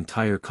across the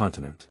entire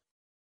continent.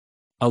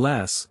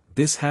 Alas,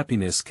 this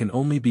happiness can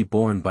only be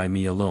borne by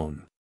me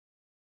alone.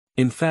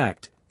 In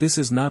fact, this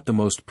is not the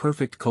most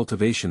perfect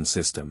cultivation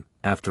system,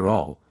 after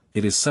all,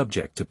 it is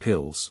subject to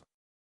pills.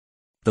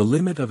 The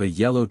limit of a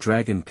yellow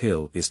dragon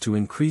pill is to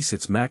increase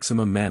its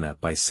maximum mana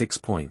by 6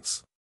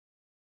 points.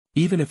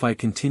 Even if I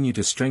continue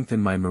to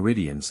strengthen my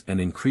meridians and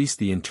increase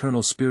the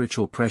internal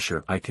spiritual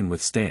pressure I can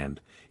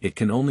withstand, it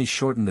can only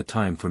shorten the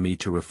time for me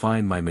to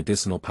refine my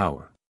medicinal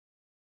power.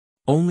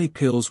 Only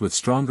pills with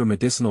stronger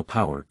medicinal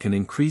power can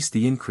increase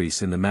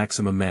in the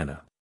maximum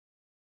mana.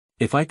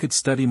 If I could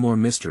study more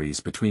mysteries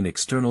between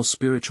external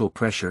spiritual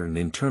pressure and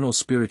internal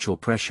spiritual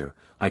pressure,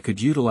 I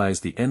could utilize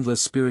the endless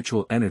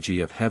spiritual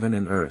energy of heaven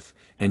and earth,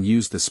 and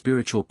use the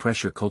spiritual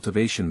pressure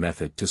cultivation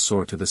method to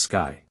soar to the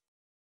sky.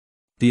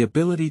 The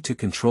ability to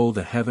control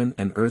the heaven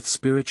and earth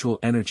spiritual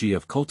energy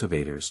of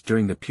cultivators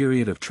during the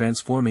period of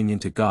transforming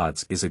into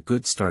gods is a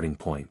good starting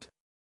point.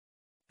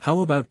 How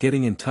about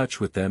getting in touch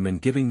with them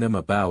and giving them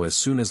a bow? As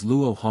soon as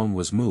Luo Hong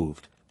was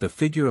moved, the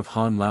figure of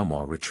Han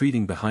Laomo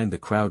retreating behind the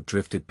crowd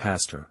drifted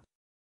past her.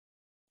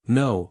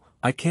 No,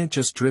 I can't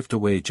just drift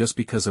away just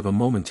because of a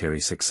momentary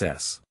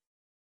success.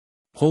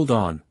 Hold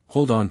on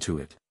to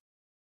it.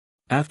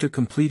 After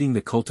completing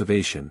the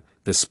cultivation,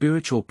 the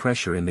spiritual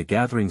pressure in the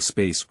gathering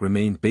space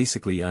remained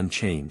basically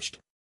unchanged.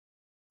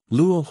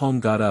 Luo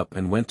Hong got up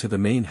and went to the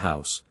main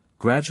house,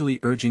 gradually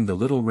urging the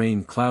little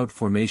rain cloud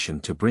formation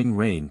to bring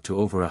rain to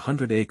over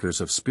 100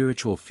 acres of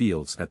spiritual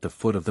fields at the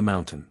foot of the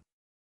mountain.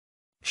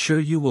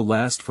 Sure, you will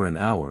last for an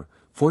hour.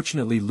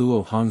 Fortunately,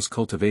 Luo Hong's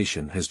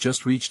cultivation has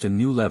just reached a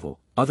new level,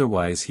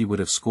 otherwise he would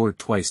have scored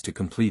twice to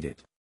complete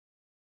it.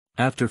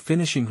 After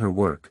finishing her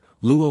work,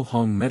 Luo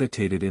Hong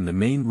meditated in the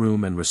main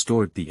room and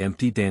restored the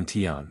empty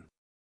dantian.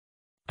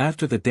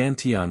 After the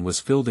dantian was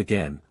filled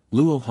again,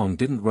 Luo Hong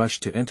didn't rush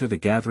to enter the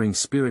gathering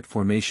spirit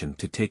formation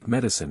to take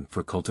medicine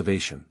for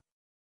cultivation.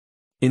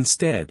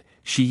 Instead,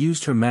 she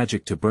used her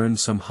magic to burn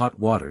some hot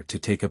water to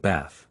take a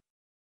bath.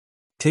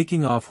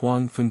 Taking off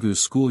Huangfenggu's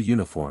school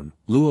uniform,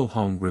 Luo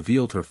Hong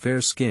revealed her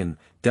fair skin,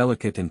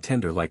 delicate and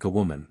tender like a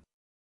woman.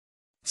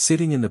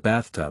 Sitting in the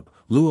bathtub,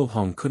 Luo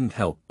Hong couldn't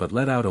help but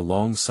let out a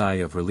long sigh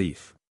of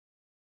relief.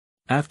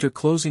 After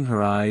closing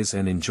her eyes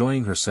and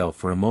enjoying herself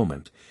for a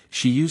moment,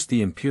 she used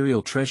the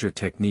Imperial Treasure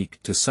technique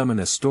to summon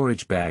a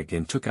storage bag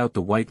and took out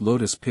the White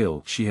Lotus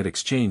pill she had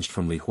exchanged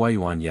from Li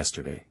Huayuan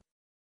yesterday.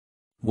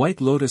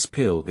 White Lotus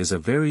pill is a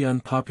very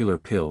unpopular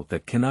pill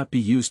that cannot be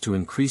used to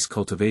increase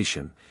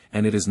cultivation,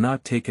 and it is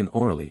not taken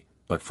orally,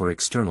 but for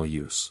external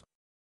use.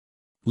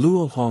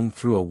 Luo Hong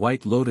threw a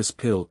White Lotus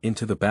pill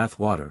into the bath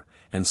water,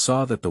 and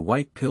saw that the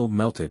white pill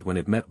melted when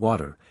it met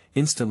water,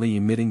 instantly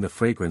emitting the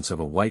fragrance of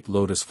a white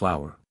lotus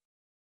flower.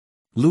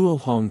 Luo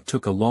Hong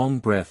took a long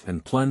breath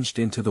and plunged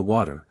into the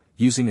water,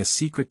 using a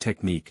secret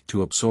technique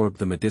to absorb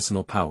the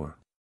medicinal power.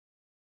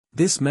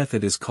 This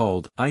method is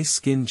called Ice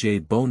Skin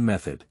Jade Bone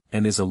Method,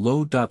 and is a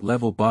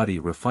low-level body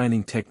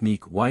refining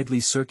technique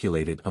widely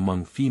circulated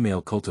among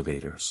female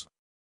cultivators.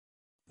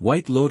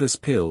 White Lotus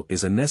pill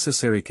is a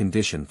necessary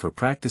condition for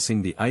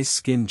practicing the Ice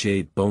Skin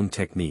Jade Bone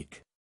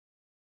technique.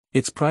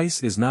 Its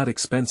price is not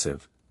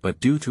expensive, but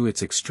due to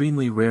its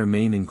extremely rare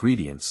main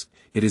ingredients,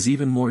 it is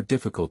even more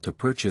difficult to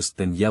purchase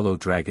than Yellow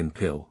Dragon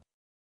pill.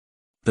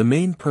 The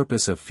main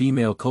purpose of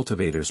female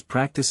cultivators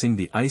practicing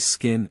the Ice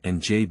Skin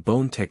and Jade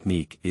Bone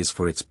technique is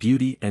for its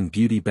beauty and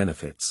beauty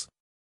benefits.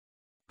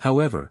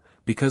 However,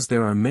 because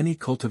there are many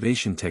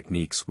cultivation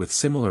techniques with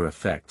similar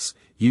effects,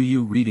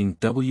 reading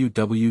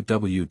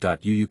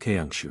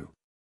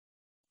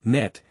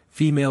www.uukangshu.net,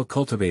 female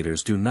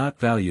cultivators do not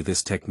value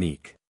this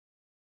technique.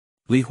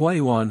 Li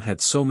Huayuan had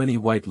so many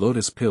White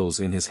Lotus pills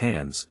in his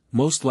hands,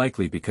 most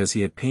likely because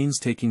he had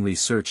painstakingly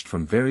searched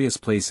from various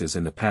places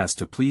in the past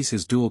to please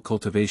his dual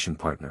cultivation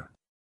partner.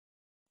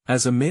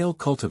 As a male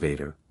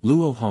cultivator,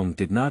 Luo Hong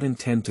did not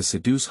intend to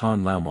seduce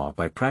Han Laomo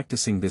by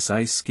practicing this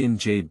Ice Skin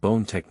Jade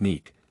Bone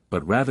technique,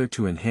 but rather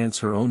to enhance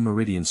her own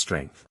meridian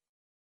strength.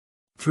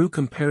 Through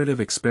comparative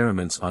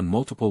experiments on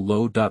multiple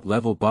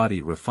low-level body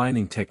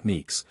refining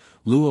techniques,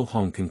 Luo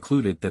Hong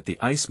concluded that the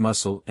ice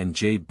muscle and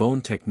jade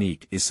bone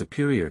technique is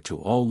superior to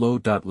all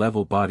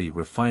low-level body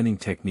refining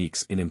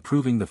techniques in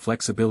improving the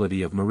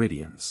flexibility of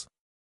meridians.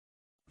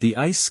 The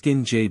ice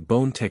skin jade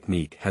bone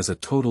technique has a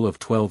total of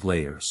 12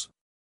 layers.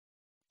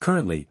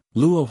 Currently,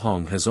 Luo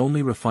Hong has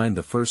only refined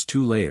the first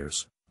 2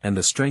 layers, and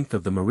the strength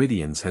of the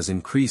meridians has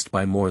increased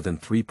by more than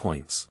 3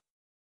 points.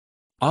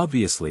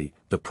 Obviously,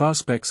 the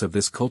prospects of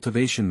this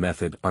cultivation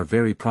method are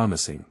very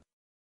promising.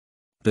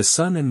 The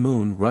sun and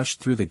moon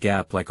rushed through the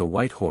gap like a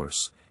white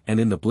horse, and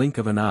in the blink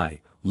of an eye,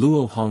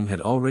 Luo Hong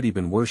had already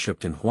been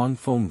worshipped in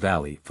Huangfeng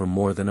Valley for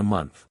more than a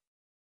month.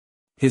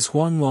 His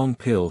Huanglong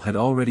pill had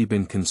already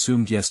been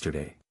consumed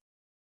yesterday.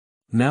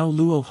 Now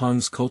Luo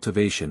Hong's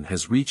cultivation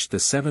has reached the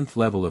 7th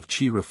level of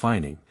qi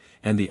refining,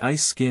 and the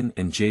ice skin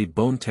and jade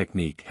bone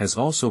technique has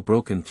also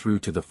broken through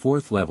to the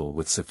 4th level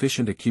with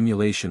sufficient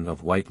accumulation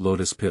of white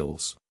lotus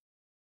pills.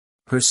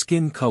 Her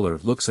skin color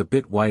looks a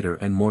bit whiter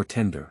and more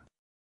tender.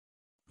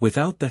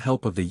 Without the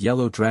help of the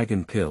yellow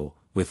dragon pill,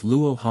 with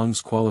Luo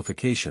Hong's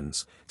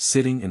qualifications,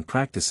 sitting and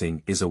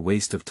practicing is a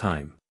waste of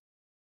time.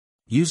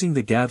 Using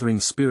the gathering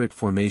spirit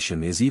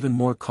formation is even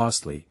more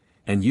costly,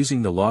 and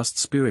using the lost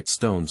spirit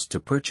stones to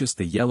purchase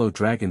the yellow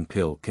dragon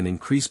pill can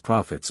increase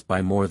profits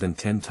by more than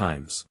 10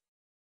 times.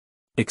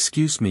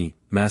 Excuse me,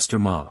 Master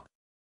Ma.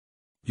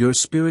 Your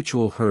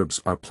spiritual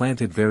herbs are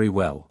planted very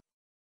well.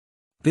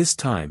 This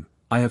time,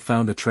 I have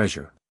found a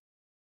treasure.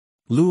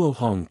 Luo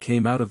Hong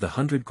came out of the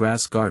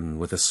 100-grass garden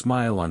with a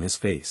smile on his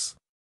face.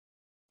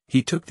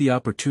 He took the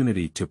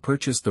opportunity to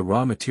purchase the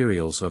raw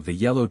materials of the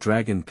yellow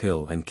dragon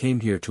pill and came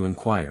here to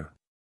inquire.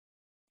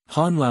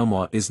 Han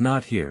Laomo is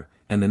not here,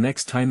 and the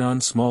next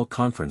Tainan Small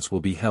Conference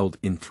will be held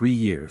in 3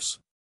 years.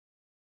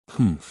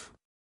 Humph.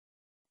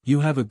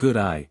 You have a good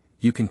eye.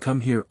 You can come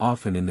here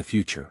often in the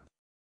future.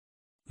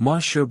 Ma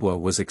Shibua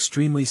was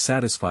extremely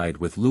satisfied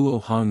with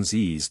Luo Hong's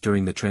ease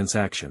during the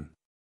transaction.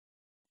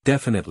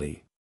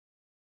 Definitely.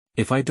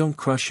 If I don't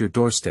crush your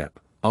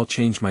doorstep, I'll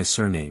change my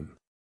surname.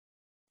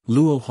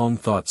 Luo Hong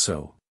thought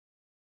so.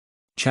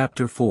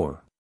 Chapter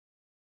 4.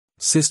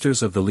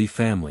 Sisters of the Li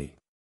family.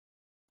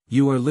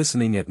 You are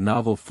listening at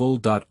Novel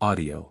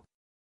Full.audio.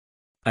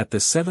 At the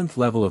 7th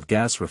level of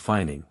gas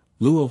refining,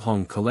 Luo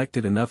Hong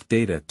collected enough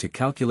data to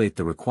calculate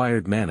the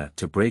required mana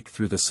to break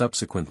through the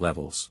subsequent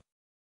levels.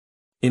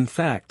 In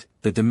fact,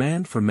 the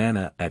demand for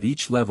mana at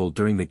each level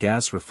during the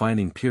gas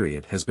refining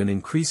period has been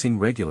increasing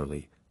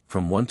regularly,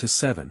 from 1 to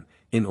 7,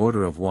 in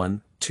order of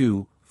 1,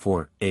 2,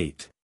 4,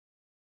 8.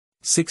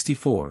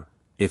 64.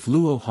 If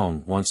Luo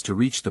Hong wants to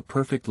reach the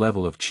perfect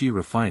level of qi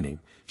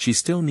refining, she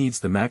still needs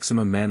the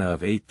maximum mana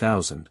of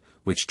 8,000,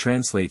 which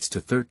translates to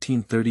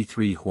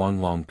 1333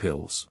 Huanglong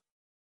pills.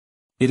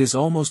 It is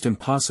almost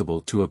impossible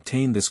to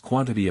obtain this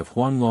quantity of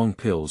Huanglong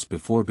pills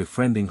before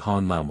befriending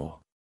Han Laomo.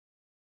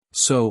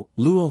 So,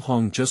 Luo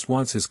Hong just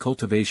wants his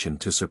cultivation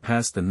to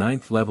surpass the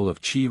 9th level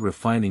of qi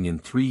refining in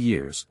 3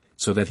 years,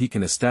 so that he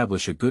can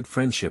establish a good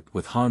friendship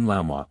with Han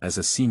Laomo as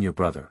a senior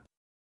brother.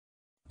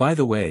 By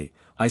the way,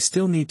 I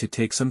still need to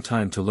take some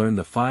time to learn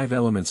the 5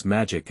 elements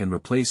magic and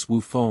replace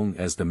Wu Feng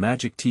as the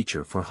magic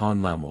teacher for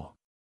Han Laomo.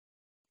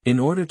 In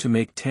order to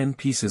make 10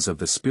 pieces of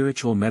the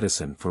spiritual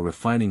medicine for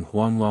refining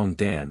Huanglong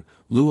Dan,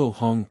 Luo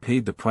Hong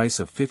paid the price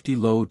of 50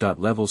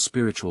 low-level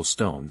spiritual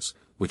stones,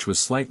 which was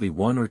slightly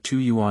 1 or 2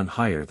 yuan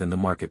higher than the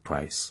market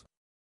price.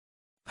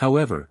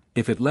 However,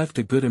 if it left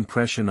a good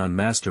impression on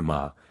Master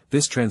Ma,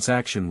 this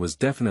transaction was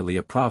definitely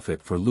a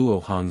profit for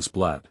Luo Hong's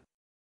blood.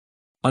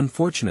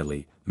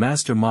 Unfortunately,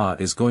 Master Ma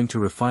is going to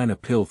refine a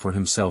pill for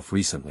himself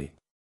recently.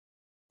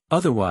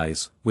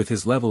 Otherwise, with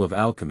his level of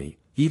alchemy,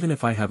 even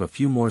if I have a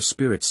few more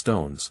spirit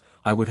stones,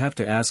 I would have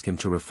to ask him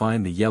to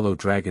refine the yellow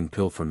dragon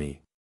pill for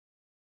me.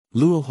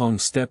 Luo Hong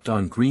stepped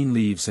on green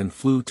leaves and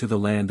flew to the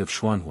land of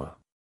Xuanhua.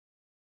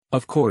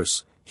 Of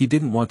course, he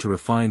didn't want to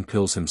refine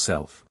pills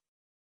himself.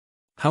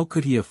 How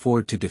could he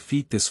afford to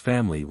defeat this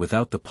family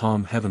without the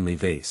palm heavenly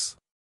vase?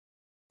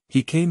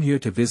 He came here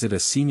to visit a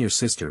senior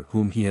sister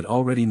whom he had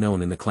already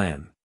known in the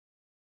clan.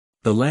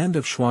 The land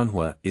of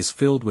Xuanhua is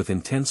filled with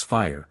intense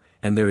fire,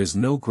 and there is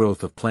no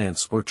growth of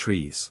plants or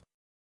trees.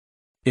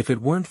 If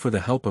it weren't for the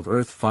help of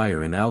earth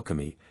fire and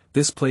alchemy,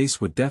 this place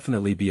would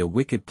definitely be a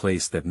wicked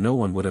place that no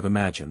one would have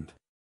imagined.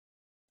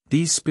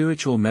 These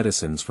spiritual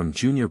medicines from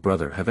Junior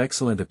Brother have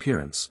excellent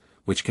appearance,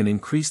 which can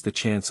increase the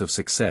chance of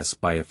success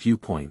by a few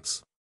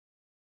points.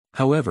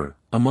 However,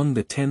 among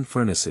the 10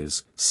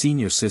 furnaces,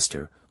 Senior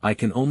Sister, I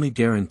can only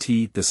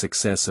guarantee the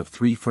success of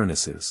 3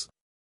 furnaces.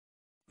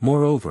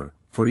 Moreover,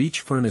 for each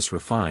furnace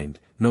refined,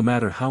 no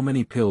matter how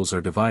many pills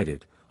are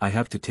divided, I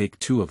have to take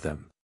 2 of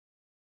them.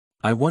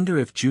 I wonder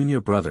if Junior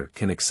Brother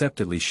can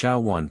accept it. Li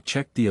Xiaowan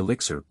checked the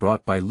elixir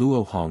brought by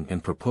Luo Hong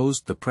and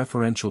proposed the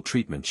preferential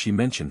treatment she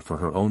mentioned for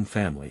her own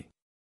family.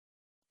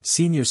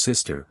 Senior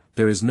Sister,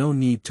 there is no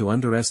need to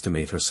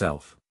underestimate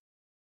herself.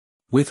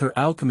 With her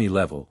alchemy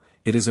level,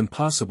 it is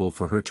impossible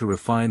for her to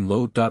refine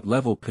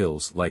low-level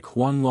pills like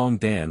Huanglong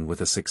Dan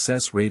with a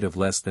success rate of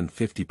less than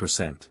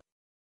 50%.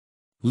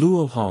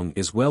 Luo Hong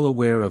is well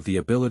aware of the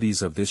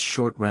abilities of this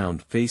short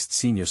round-faced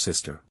senior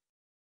sister.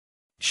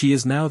 She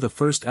is now the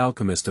first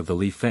alchemist of the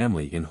Li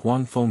family in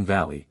Huangfeng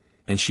Valley,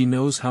 and she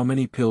knows how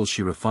many pills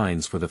she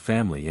refines for the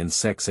family and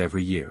sects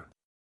every year.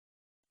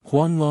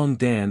 Huanglong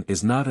Dan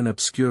is not an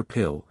obscure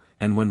pill,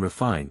 and when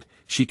refined,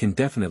 she can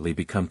definitely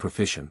become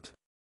proficient.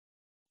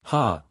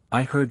 Ha,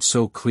 I heard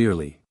so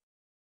clearly.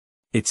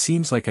 It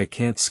seems like I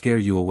can't scare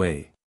you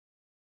away.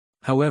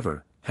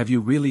 However, have you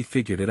really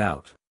figured it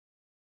out?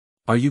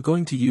 Are you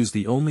going to use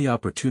the only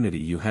opportunity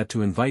you had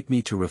to invite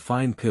me to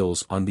refine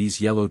pills on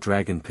these yellow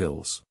dragon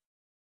pills?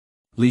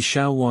 Li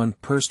Xiaowan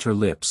pursed her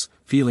lips,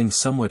 feeling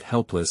somewhat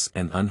helpless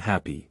and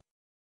unhappy.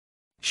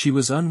 She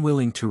was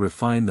unwilling to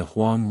refine the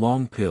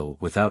Huanglong pill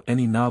without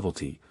any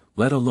novelty,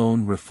 let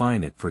alone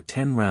refine it for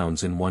 10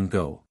 rounds in one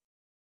go.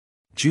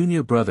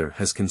 Junior Brother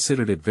has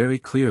considered it very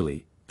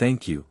clearly,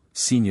 thank you,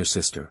 Senior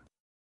Sister.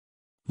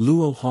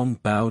 Luo Hong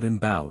bowed and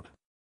bowed.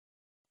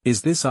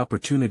 Is this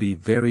opportunity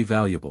very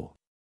valuable?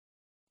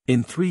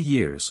 In 3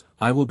 years,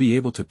 I will be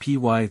able to py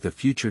the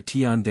future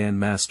Tiandan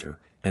Master,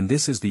 and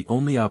this is the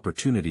only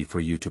opportunity for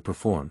you to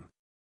perform.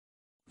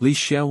 Li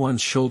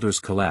Xiaowan's shoulders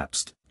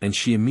collapsed, and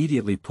she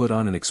immediately put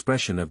on an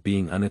expression of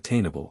being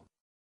unattainable.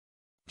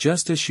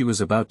 Just as she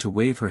was about to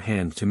wave her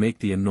hand to make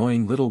the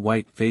annoying little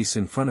white face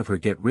in front of her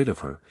get rid of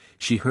her,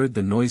 she heard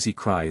the noisy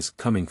cries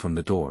coming from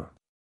the door.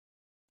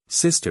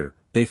 Sister,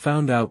 they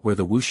found out where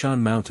the Wuxia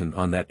Mountain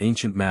on that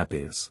ancient map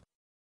is.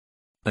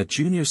 A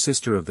junior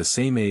sister of the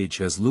same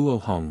age as Luo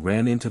Hong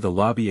ran into the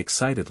lobby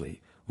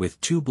excitedly, with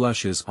 2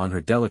 blushes on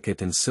her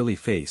delicate and silly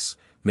face,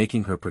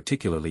 making her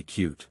particularly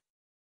cute.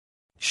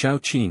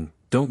 Xiaoqing,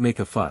 don't make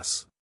a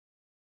fuss.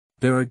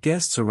 There are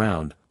guests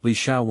around, Li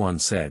Xiaowan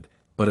said,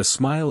 but a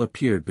smile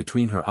appeared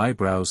between her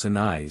eyebrows and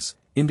eyes,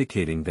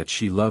 indicating that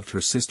she loved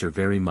her sister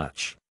very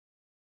much.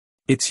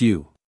 It's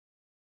you.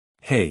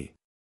 Hey.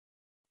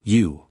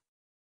 You.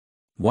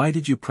 Why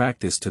did you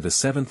practice to the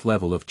 7th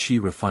level of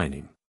qi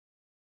refining?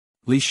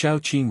 Li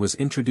Xiaoqing was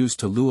introduced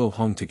to Luo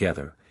Hong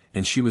together,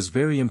 and she was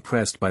very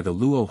impressed by the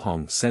Luo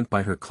Hong sent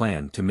by her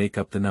clan to make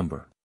up the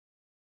number.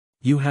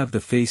 You have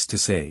the face to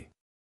say.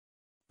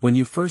 When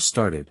you first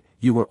started,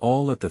 you were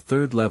all at the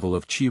 3rd level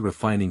of qi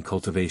refining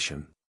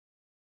cultivation.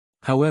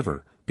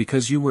 However,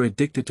 because you were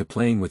addicted to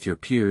playing with your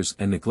peers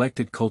and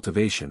neglected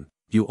cultivation,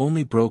 you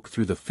only broke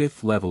through the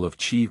 5th level of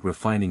qi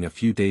refining a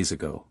few days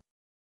ago.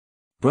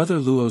 Brother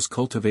Luo's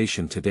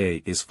cultivation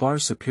today is far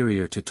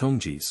superior to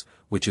Tongji's,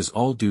 which is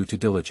all due to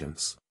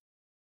diligence.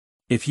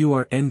 If you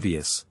are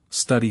envious,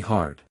 study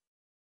hard.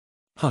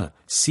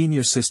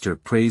 Senior Sister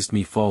praised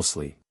me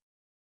falsely.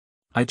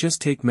 I just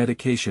take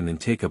medication and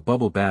take a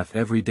bubble bath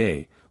every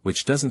day,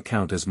 which doesn't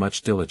count as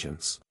much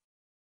diligence.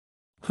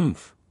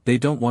 They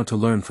don't want to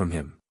learn from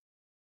him.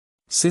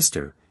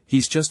 Sister,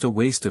 he's just a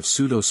waste of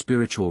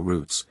pseudo-spiritual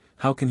roots,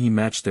 how can he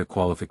match their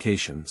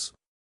qualifications?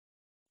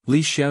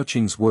 Li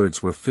Xiaoqing's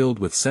words were filled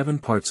with 7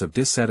 parts of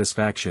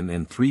dissatisfaction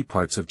and 3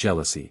 parts of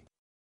jealousy.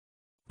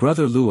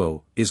 Brother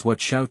Luo, is what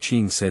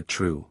Xiaoqing said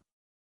true?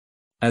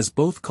 As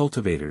both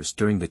cultivators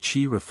during the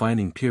qi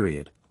refining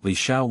period, Li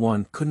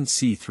Xiaowan couldn't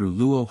see through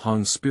Luo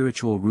Hong's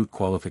spiritual root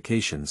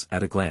qualifications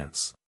at a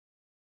glance.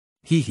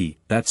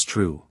 That's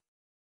true.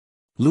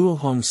 Luo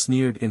Hong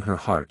sneered in her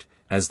heart,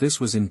 as this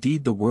was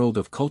indeed the world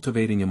of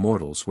cultivating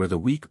immortals where the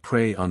weak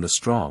prey on the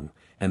strong,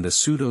 and the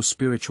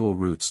pseudo-spiritual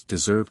roots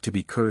deserved to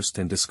be cursed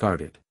and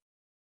discarded.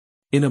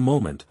 In a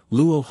moment,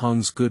 Luo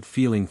Hong's good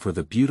feeling for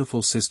the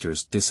beautiful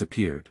sisters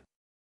disappeared.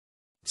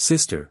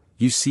 Sister,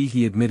 you see,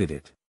 he admitted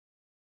it.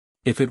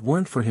 If it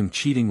weren't for him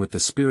cheating with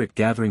the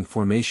spirit-gathering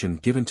formation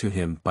given to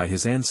him by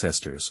his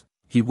ancestors,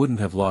 he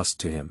wouldn't have lost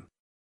to him.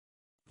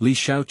 Li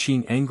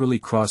Shaoqing angrily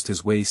crossed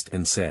his waist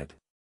and said.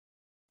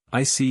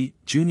 I see,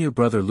 junior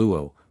brother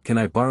Luo, can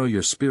I borrow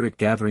your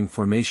spirit-gathering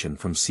formation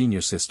from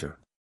senior sister?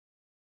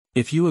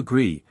 If you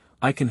agree,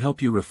 I can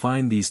help you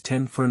refine these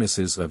 10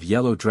 furnaces of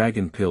yellow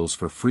dragon pills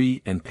for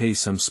free and pay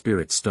some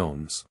spirit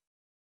stones.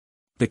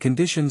 The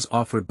conditions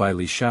offered by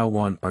Li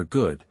Shaowan are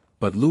good,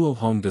 but Luo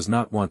Hong does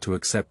not want to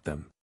accept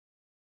them.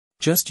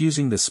 Just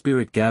using the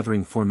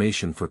spirit-gathering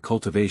formation for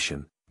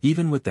cultivation,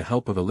 even with the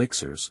help of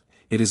elixirs,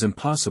 it is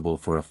impossible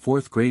for a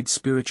 4th-grade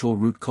spiritual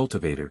root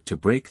cultivator to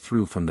break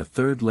through from the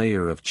 3rd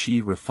layer of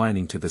qi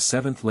refining to the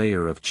 7th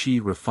layer of qi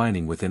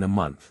refining within a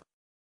month.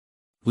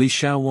 Li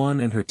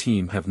Shaowan and her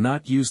team have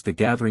not used the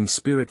gathering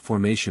spirit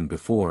formation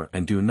before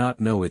and do not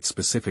know its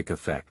specific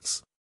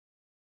effects.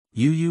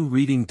 Yu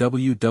reading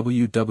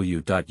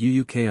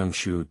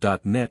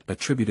www.yuukangshu.net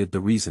attributed the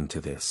reason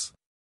to this.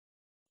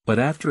 But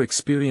after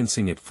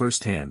experiencing it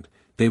firsthand,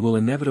 they will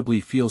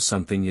inevitably feel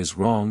something is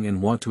wrong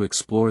and want to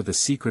explore the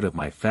secret of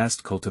my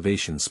fast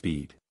cultivation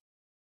speed.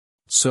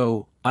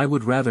 So, I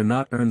would rather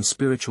not earn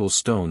spiritual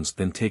stones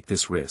than take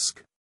this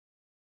risk.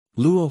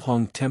 Luo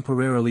Hong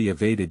temporarily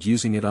evaded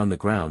using it on the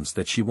grounds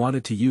that she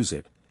wanted to use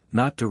it,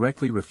 not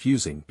directly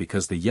refusing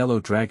because the yellow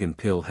dragon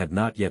pill had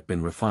not yet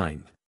been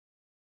refined.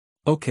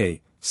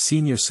 Okay,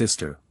 senior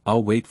sister,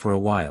 I'll wait for a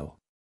while.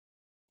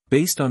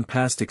 Based on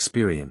past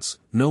experience,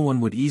 no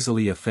one would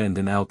easily offend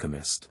an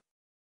alchemist.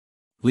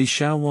 Li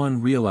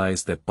Shaowan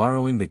realized that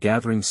borrowing the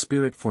gathering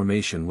spirit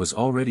formation was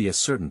already a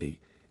certainty,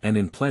 and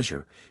in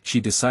pleasure,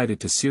 she decided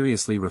to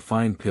seriously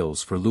refine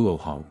pills for Luo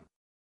Hong.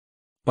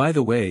 By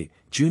the way,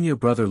 junior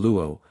brother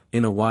Luo,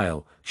 in a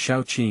while,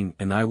 Shaoqing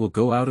and I will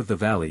go out of the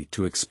valley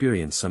to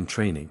experience some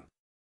training.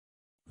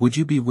 Would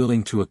you be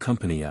willing to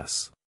accompany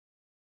us?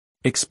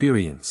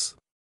 Experience.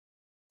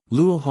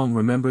 Luo Hong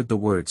remembered the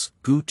words,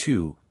 Gu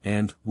Tu,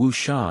 and Wu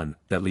Shan,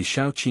 that Li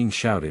Shaoqing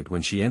shouted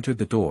when she entered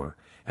the door,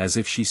 as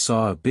if she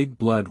saw a big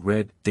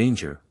blood-red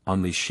danger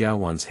on Li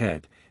Xiaowan's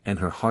head, and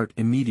her heart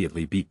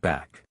immediately beat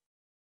back.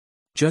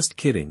 Just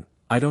kidding,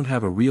 I don't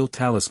have a real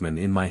talisman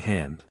in my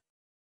hand.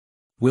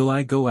 Will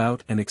I go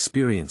out and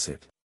experience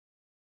it?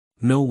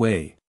 No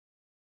way.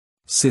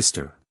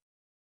 Sister.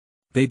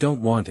 They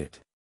don't want it.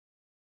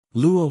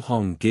 Luo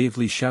Hong gave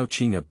Li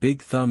Shaoqing a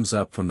big thumbs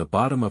up from the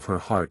bottom of her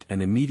heart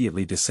and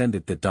immediately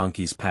descended the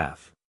donkey's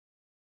path.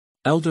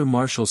 Elder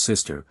martial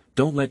sister,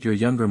 don't let your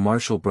younger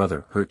martial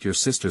brother hurt your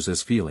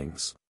sister's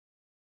feelings.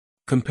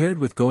 Compared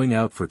with going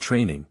out for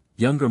training,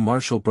 younger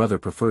martial brother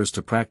prefers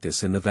to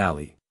practice in the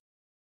valley.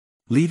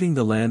 Leaving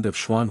the land of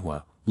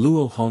Xuanhua,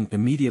 Luo Hong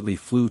immediately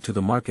flew to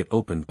the market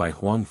opened by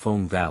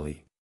Huangfeng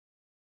Valley.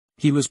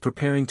 He was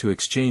preparing to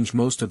exchange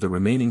most of the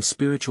remaining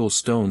spiritual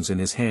stones in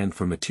his hand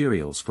for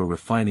materials for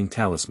refining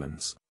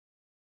talismans.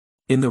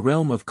 In the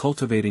realm of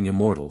cultivating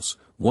immortals,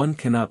 one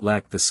cannot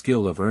lack the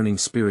skill of earning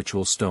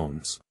spiritual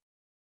stones.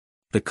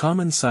 The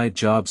common side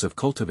jobs of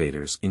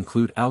cultivators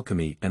include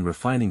alchemy and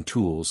refining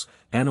tools,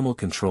 animal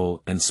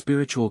control and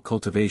spiritual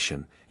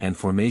cultivation, and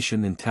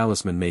formation and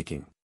talisman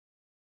making.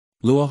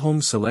 Luo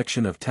Hong's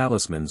selection of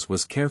talismans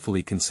was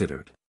carefully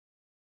considered.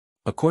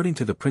 According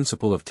to the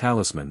principle of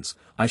talismans,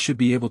 I should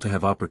be able to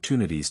have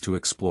opportunities to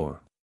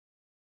explore.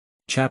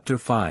 Chapter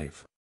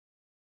 5.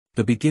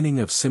 The beginning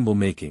of symbol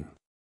making.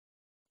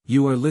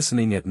 You are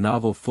listening at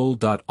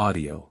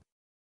novelfull.audio.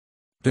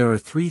 There are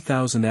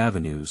 3,000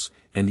 avenues,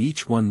 and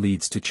each one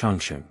leads to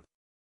Changsheng.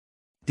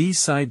 These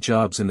side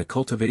jobs in the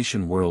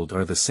cultivation world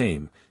are the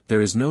same,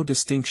 there is no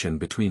distinction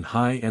between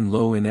high and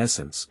low in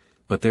essence,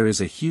 but there is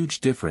a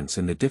huge difference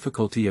in the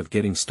difficulty of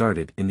getting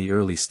started in the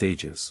early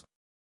stages.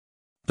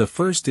 The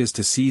first is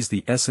to seize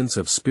the essence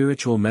of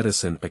spiritual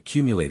medicine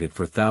accumulated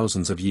for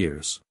thousands of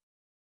years.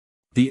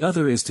 The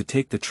other is to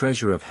take the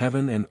treasure of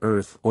heaven and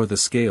earth or the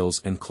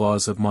scales and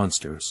claws of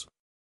monsters.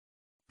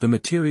 The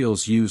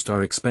materials used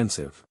are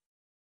expensive.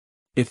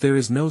 If there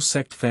is no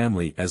sect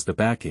family as the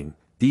backing,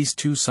 these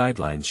two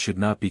sidelines should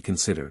not be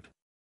considered.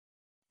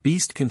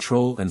 Beast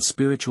control and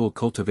spiritual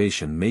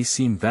cultivation may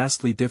seem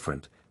vastly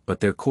different,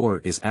 but their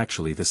core is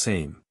actually the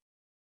same.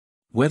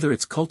 Whether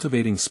it's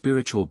cultivating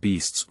spiritual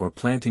beasts or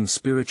planting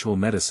spiritual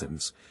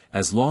medicines,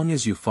 as long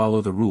as you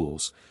follow the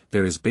rules,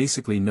 there is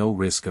basically no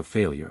risk of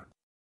failure.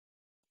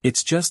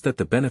 It's just that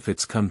the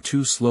benefits come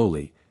too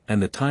slowly,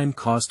 and the time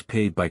cost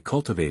paid by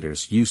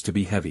cultivators used to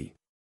be heavy.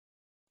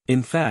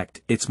 In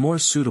fact, it's more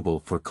suitable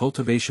for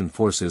cultivation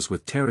forces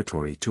with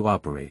territory to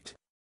operate.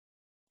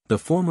 The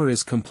former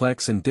is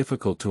complex and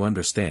difficult to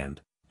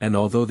understand, and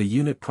although the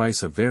unit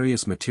price of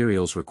various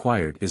materials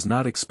required is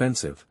not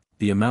expensive,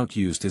 the amount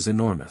used is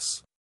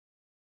enormous.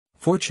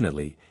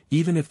 Fortunately,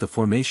 even if the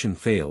formation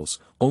fails,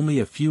 only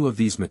a few of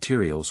these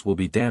materials will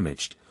be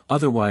damaged,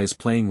 otherwise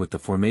playing with the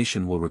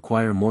formation will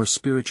require more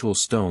spiritual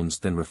stones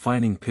than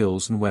refining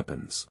pills and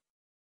weapons.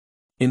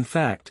 In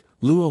fact,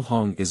 Luo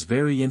Hong is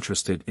very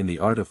interested in the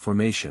art of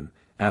formation.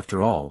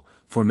 After all,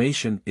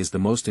 formation is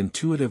the most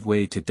intuitive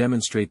way to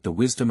demonstrate the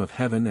wisdom of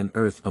heaven and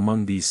earth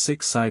among these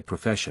 6 side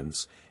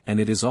professions, and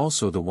it is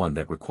also the one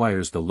that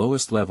requires the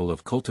lowest level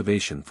of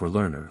cultivation for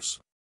learners.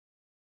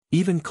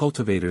 Even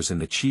cultivators in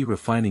the Qi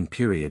refining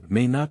period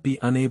may not be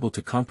unable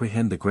to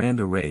comprehend the grand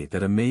array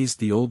that amazed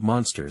the old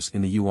monsters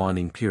in the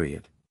Yuaning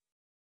period.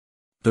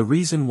 The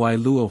reason why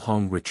Luo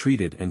Hong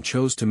retreated and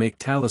chose to make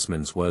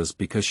talismans was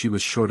because she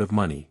was short of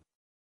money.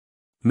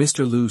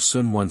 Mr. Lu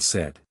Sun once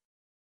said,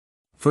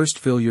 "First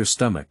fill your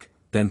stomach,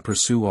 then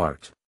pursue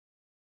art."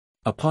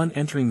 Upon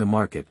entering the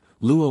market,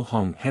 Luo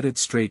Hong headed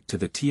straight to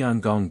the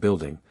Tiangong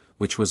building,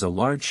 which was a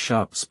large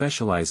shop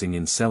specializing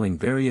in selling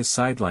various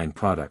sideline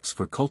products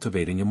for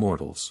cultivating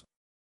immortals.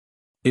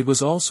 It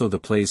was also the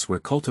place where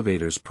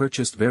cultivators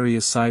purchased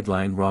various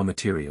sideline raw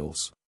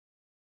materials.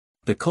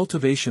 The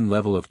cultivation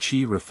level of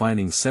Qi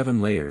refining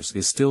 7 layers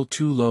is still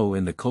too low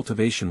in the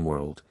cultivation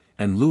world,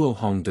 and Luo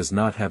Hong does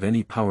not have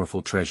any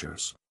powerful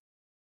treasures.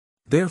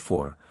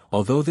 Therefore,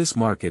 although this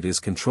market is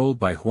controlled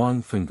by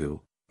Huangfenggu,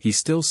 he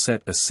still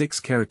set a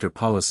 6-character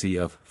policy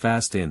of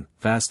fast in,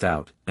 fast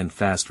out, and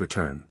fast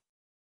return.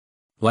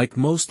 Like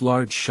most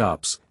large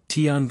shops,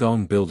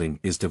 Tiangong building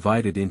is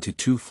divided into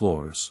 2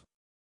 floors.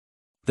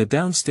 The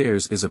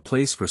downstairs is a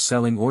place for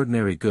selling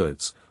ordinary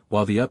goods,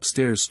 while the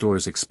upstairs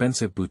stores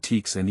expensive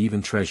boutiques and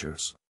even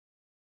treasures.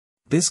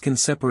 This can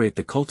separate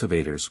the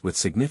cultivators with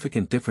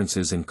significant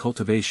differences in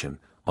cultivation,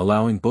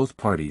 allowing both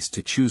parties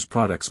to choose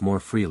products more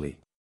freely.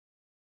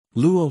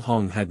 Luo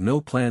Hong had no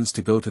plans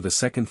to go to the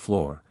 2nd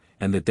floor,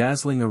 and the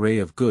dazzling array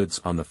of goods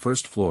on the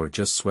 1st floor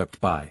just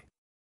swept by.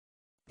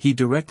 He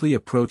directly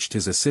approached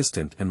his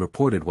assistant and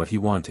reported what he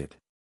wanted.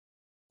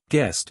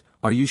 "Guest,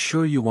 are you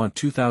sure you want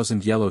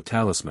 2,000 yellow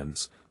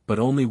talismans, but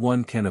only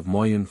 1 can of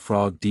Moyun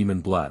frog demon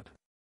blood?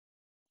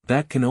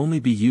 That can only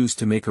be used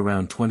to make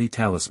around 20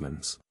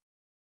 talismans."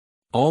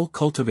 All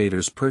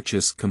cultivators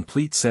purchase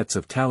complete sets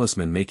of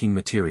talisman-making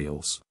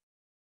materials.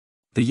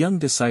 The young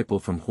disciple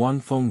from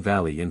Huangfeng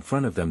Valley in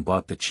front of them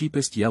bought the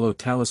cheapest yellow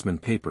talisman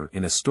paper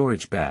in a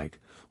storage bag,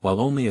 while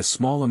only a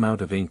small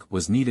amount of ink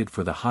was needed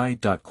for the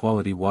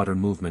high-quality water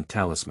movement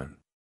talisman.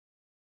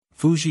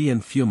 Fuji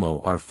and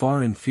Fumo are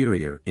far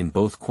inferior in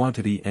both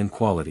quantity and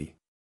quality.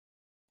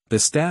 The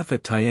staff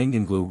at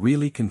Tiangonglu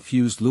really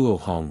confused Luo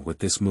Hong with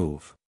this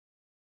move.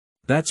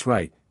 "That's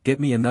right, get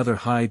me another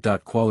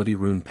high-quality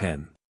rune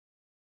pen."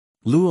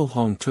 Luo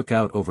Hong took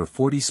out over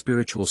 40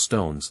 spiritual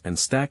stones and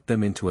stacked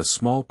them into a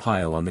small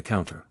pile on the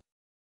counter.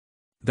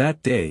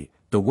 That day,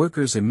 the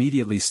workers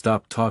immediately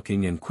stopped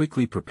talking and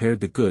quickly prepared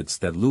the goods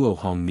that Luo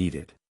Hong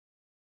needed.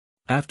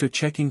 After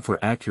checking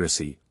for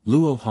accuracy,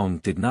 Luo Hong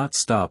did not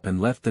stop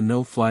and left the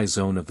no-fly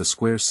zone of the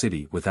square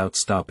city without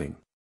stopping.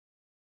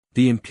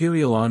 The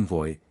imperial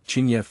envoy,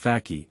 Qingye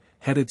Faki,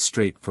 headed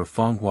straight for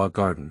Fenghua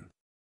Garden.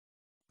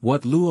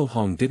 What Luo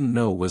Hong didn't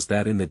know was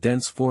that in the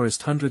dense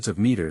forest hundreds of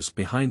meters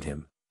behind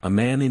him, a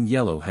man in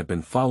yellow had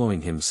been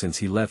following him since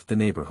he left the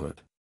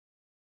neighborhood.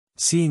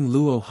 Seeing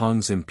Luo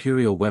Hong's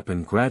imperial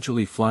weapon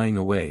gradually flying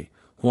away,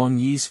 Huang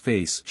Yi's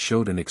face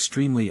showed an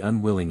extremely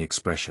unwilling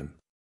expression.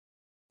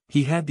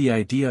 He had the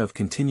idea of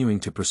continuing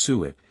to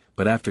pursue it,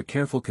 but after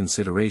careful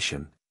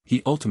consideration,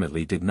 he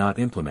ultimately did not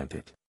implement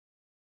it.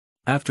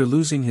 After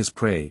losing his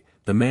prey,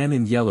 the man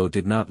in yellow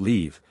did not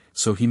leave,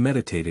 so he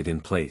meditated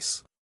in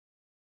place.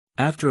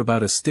 After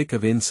about a stick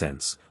of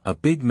incense, a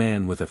big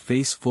man with a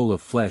face full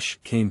of flesh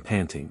came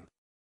panting.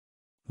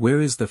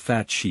 "Where is the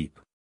fat sheep?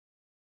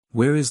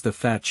 Where is the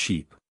fat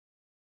sheep?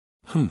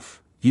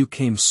 Humph, you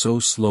came so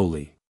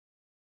slowly.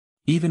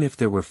 Even if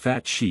there were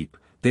fat sheep,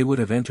 they would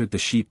have entered the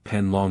sheep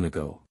pen long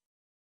ago."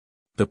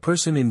 The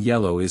person in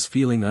yellow is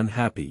feeling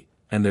unhappy,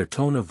 and their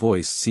tone of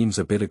voice seems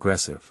a bit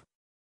aggressive.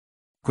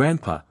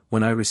 "Grandpa,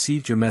 when I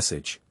received your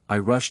message, I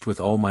rushed with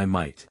all my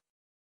might.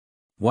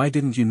 Why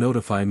didn't you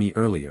notify me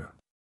earlier?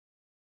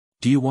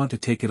 Do you want to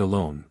take it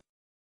alone?"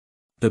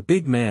 The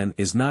big man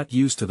is not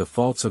used to the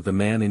faults of the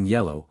man in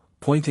yellow.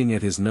 Pointing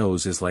at his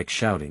nose is like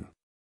shouting.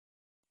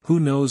 Who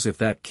knows if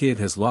that kid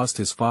has lost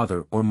his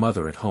father or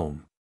mother at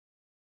home?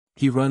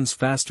 He runs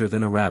faster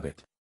than a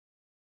rabbit.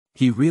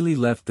 He really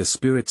left the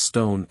spirit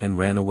stone and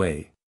ran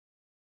away.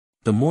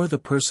 The more the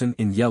person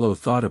in yellow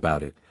thought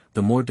about it,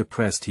 the more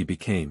depressed he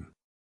became.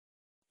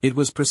 It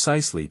was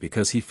precisely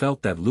because he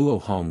felt that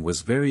Luo Hong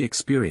was very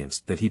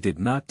experienced that he did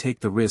not take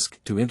the risk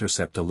to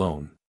intercept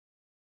alone.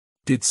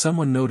 Did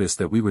someone notice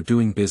that we were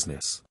doing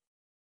business?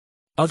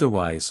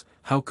 Otherwise,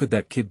 how could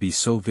that kid be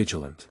so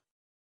vigilant?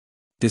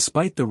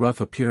 Despite the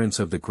rough appearance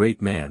of the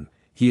great man,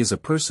 he is a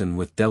person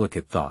with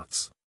delicate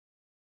thoughts.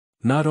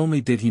 Not only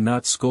did he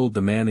not scold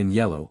the man in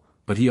yellow,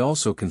 but he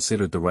also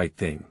considered the right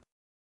thing.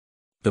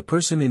 The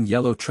person in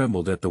yellow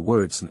trembled at the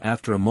words and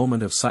after a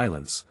moment of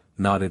silence,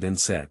 nodded and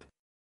said,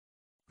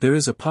 There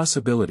is a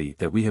possibility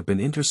that we have been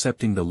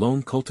intercepting the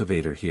lone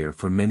cultivator here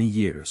for many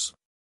years.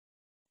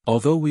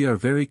 Although we are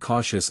very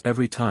cautious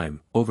every time,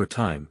 over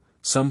time,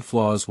 some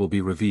flaws will be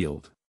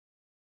revealed.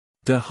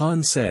 De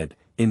Han said,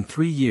 in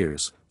 3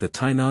 years, the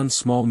Tainan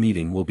small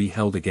meeting will be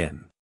held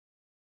again.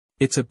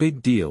 It's a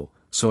big deal,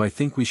 so I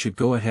think we should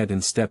go ahead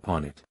and step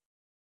on it.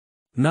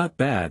 Not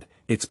bad,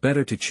 it's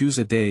better to choose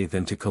a day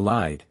than to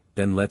collide,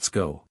 then let's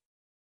go.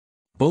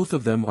 Both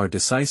of them are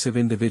decisive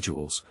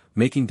individuals,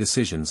 making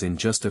decisions in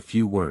just a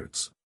few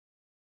words.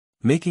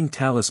 Making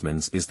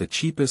talismans is the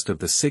cheapest of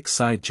the 6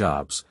 side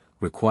jobs,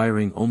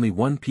 requiring only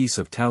 1 piece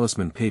of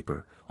talisman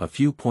paper, a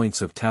few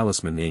points of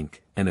talisman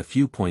ink, and a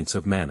few points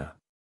of mana.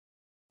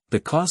 The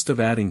cost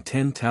of adding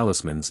 10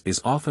 talismans is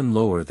often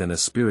lower than a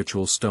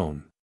spiritual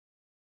stone.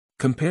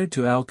 Compared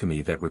to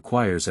alchemy that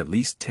requires at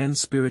least 10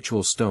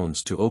 spiritual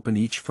stones to open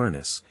each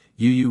furnace,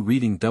 UU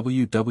reading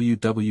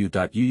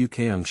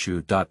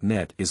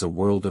www.uukangshu.net is a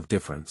world of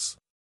difference.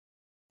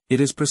 It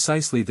is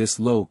precisely this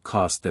low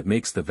cost that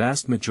makes the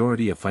vast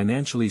majority of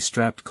financially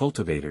strapped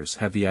cultivators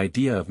have the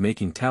idea of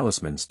making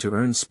talismans to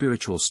earn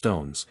spiritual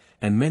stones,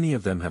 and many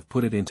of them have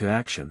put it into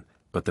action,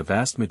 but the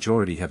vast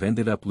majority have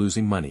ended up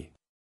losing money.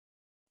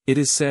 It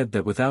is said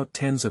that without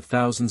tens of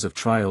thousands of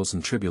trials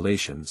and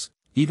tribulations,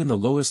 even the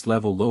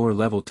lower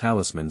level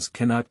talismans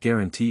cannot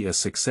guarantee a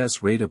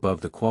success rate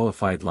above the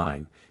qualified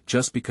line,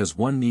 just because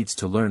one needs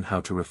to learn how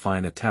to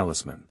refine a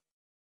talisman.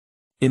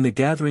 In the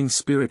gathering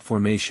spirit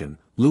formation,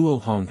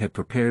 Luo Hong had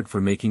prepared for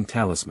making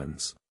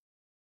talismans.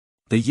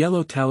 The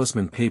yellow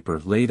talisman paper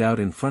laid out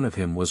in front of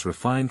him was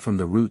refined from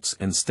the roots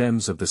and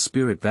stems of the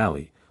spirit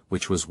valley,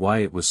 which was why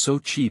it was so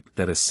cheap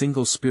that a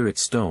single spirit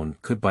stone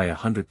could buy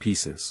 100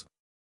 pieces.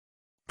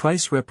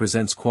 Price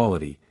represents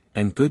quality,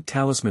 and good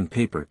talisman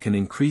paper can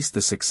increase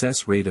the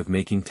success rate of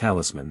making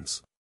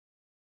talismans.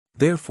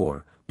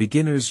 Therefore,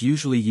 beginners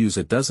usually use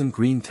a dozen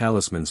green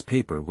talismans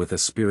paper with a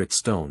spirit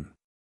stone.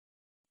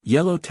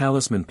 Yellow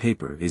talisman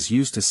paper is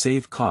used to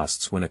save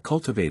costs when a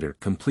cultivator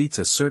completes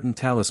a certain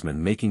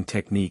talisman making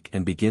technique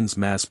and begins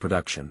mass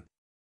production.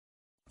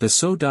 The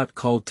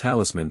so-called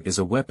talisman is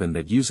a weapon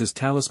that uses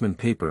talisman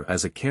paper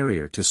as a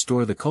carrier to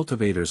store the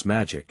cultivator's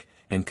magic,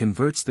 and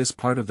converts this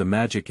part of the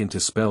magic into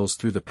spells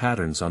through the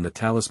patterns on the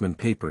talisman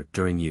paper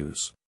during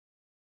use.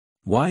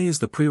 Why is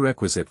the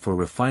prerequisite for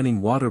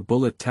refining water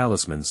bullet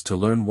talismans to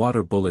learn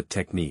water bullet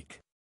technique?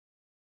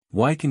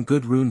 Why can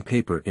good rune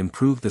paper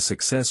improve the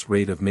success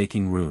rate of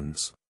making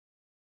runes?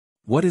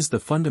 What is the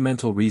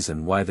fundamental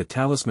reason why the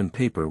talisman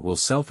paper will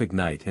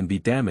self-ignite and be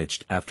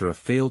damaged after a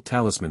failed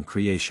talisman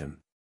creation?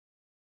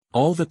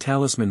 All the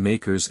talisman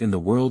makers in the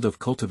world of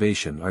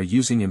cultivation are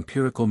using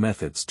empirical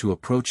methods to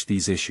approach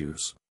these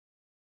issues.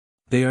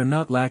 They are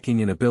not lacking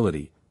in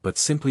ability, but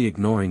simply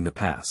ignoring the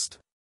past.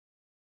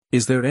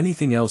 Is there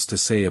anything else to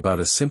say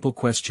about a simple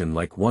question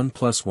like 1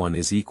 + 1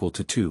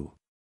 = 2?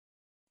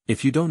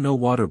 If you don't know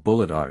water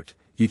bullet art,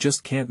 you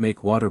just can't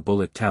make water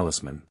bullet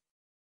talisman.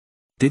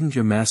 Didn't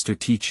your master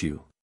teach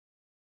you?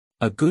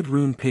 A good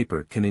rune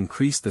paper can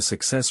increase the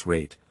success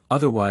rate,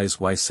 otherwise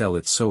why sell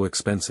it so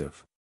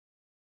expensive?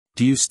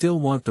 Do you still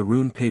want the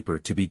rune paper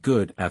to be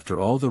good after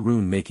all the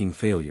rune making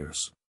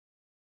failures?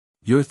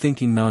 You're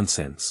thinking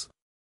nonsense.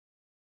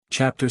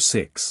 Chapter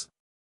 6.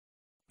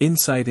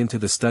 Insight into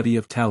the study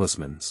of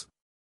talismans.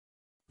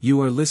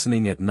 You are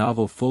listening at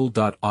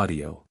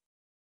novelfull.audio.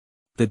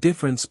 The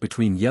difference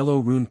between yellow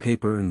rune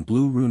paper and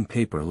blue rune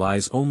paper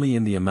lies only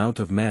in the amount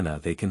of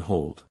mana they can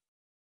hold.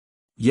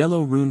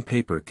 Yellow rune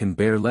paper can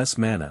bear less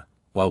mana,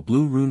 while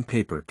blue rune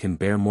paper can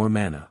bear more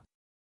mana.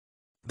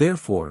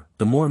 Therefore,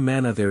 the more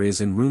mana there is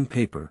in rune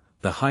paper,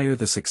 the higher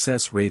the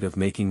success rate of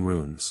making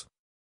runes.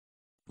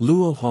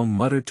 Luo Hong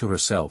muttered to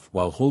herself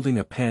while holding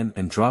a pen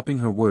and dropping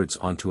her words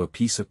onto a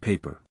piece of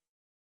paper.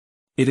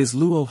 It is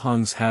Luo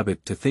Hong's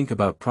habit to think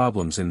about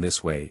problems in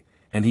this way,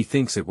 and he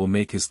thinks it will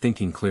make his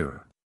thinking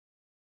clearer.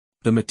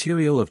 The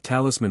material of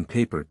talisman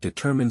paper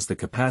determines the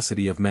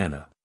capacity of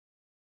mana.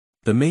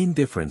 The main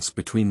difference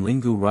between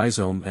Linggu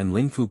rhizome and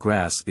Lingfu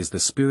grass is the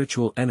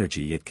spiritual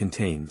energy it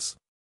contains.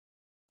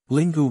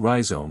 Linggu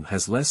rhizome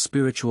has less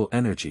spiritual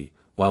energy,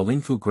 while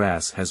Lingfu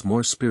grass has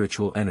more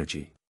spiritual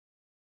energy.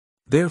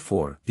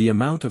 Therefore, the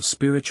amount of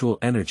spiritual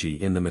energy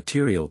in the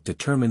material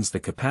determines the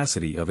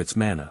capacity of its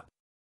mana.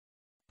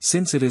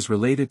 Since it is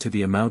related to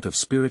the amount of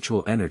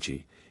spiritual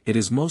energy, it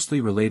is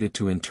mostly related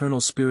to internal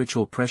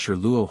spiritual pressure.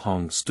 Luo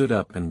Hong stood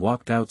up and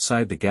walked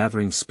outside the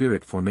gathering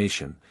spirit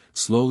formation,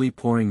 slowly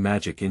pouring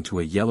magic into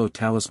a yellow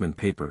talisman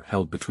paper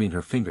held between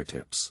her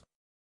fingertips.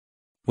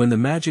 When the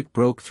magic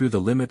broke through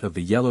the limit of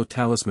the yellow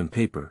talisman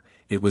paper,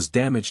 it was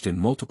damaged in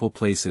multiple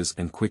places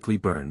and quickly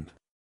burned.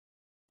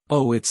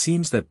 Oh, it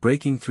seems that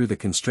breaking through the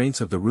constraints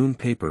of the rune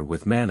paper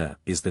with mana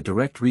is the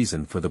direct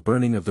reason for the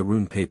burning of the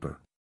rune paper.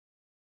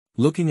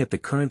 Looking at the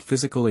current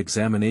physical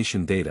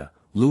examination data,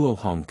 Luo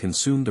Hong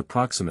consumed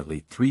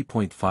approximately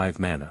 3.5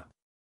 mana.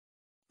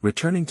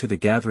 Returning to the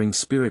gathering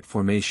spirit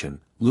formation,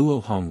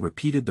 Luo Hong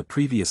repeated the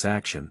previous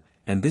action,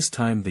 and this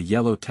time the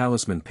yellow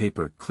talisman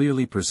paper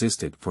clearly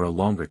persisted for a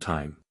longer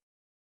time.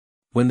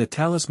 When the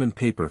talisman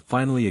paper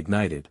finally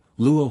ignited,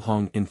 Luo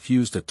Hong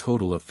infused a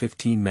total of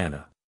 15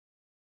 mana.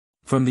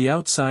 From the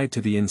outside to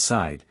the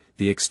inside,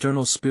 the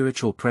external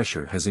spiritual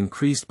pressure has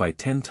increased by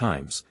 10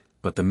 times,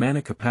 but the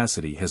mana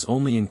capacity has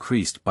only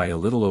increased by a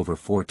little over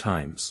 4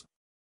 times.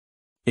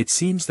 It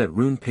seems that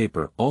rune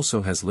paper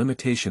also has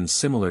limitations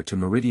similar to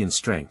meridian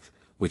strength,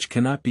 which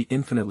cannot be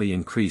infinitely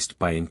increased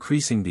by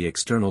increasing the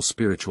external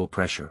spiritual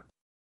pressure.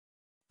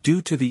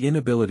 Due to the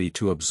inability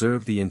to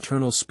observe the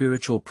internal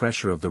spiritual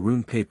pressure of the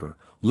rune paper,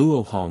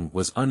 Luo Hong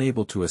was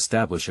unable to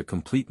establish a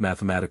complete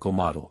mathematical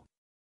model.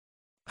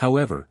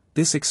 However,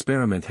 this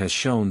experiment has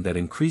shown that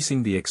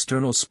increasing the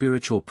external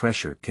spiritual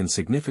pressure can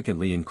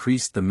significantly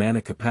increase the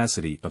mana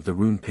capacity of the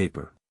rune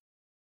paper.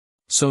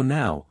 So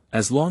now,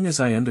 as long as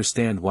I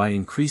understand why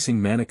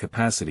increasing mana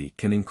capacity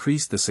can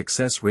increase the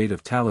success rate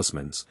of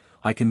talismans,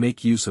 I can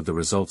make use of the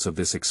results of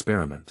this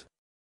experiment.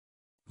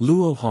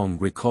 Luo Hong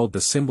recalled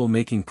the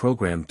symbol-making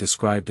program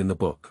described in the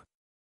book.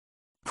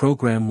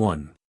 Program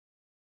 1.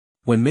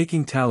 When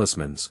making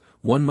talismans,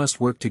 one must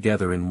work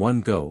together in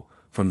one go,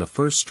 from the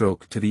first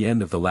stroke to the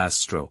end of the last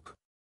stroke.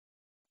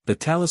 The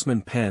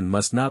talisman pen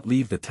must not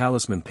leave the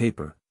talisman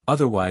paper,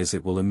 otherwise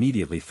it will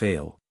immediately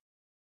fail.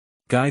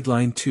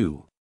 Guideline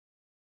 2.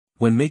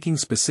 When making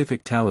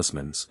specific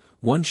talismans,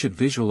 one should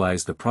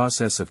visualize the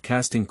process of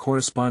casting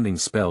corresponding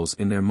spells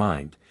in their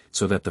mind,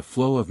 so that the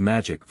flow of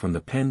magic from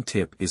the pen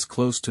tip is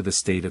close to the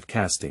state of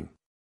casting.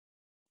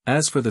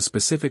 As for the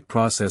specific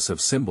process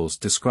of symbols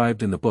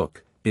described in the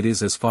book, it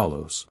is as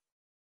follows.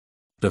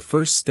 The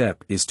first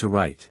step is to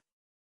write.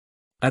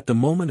 At the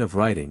moment of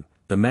writing,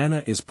 the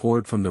mana is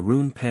poured from the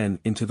rune pen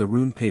into the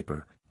rune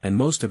paper, and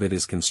most of it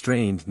is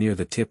constrained near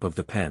the tip of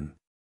the pen.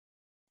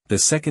 The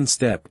second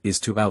step is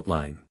to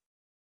outline.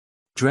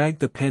 Drag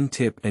the pen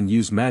tip and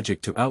use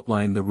magic to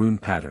outline the rune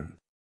pattern.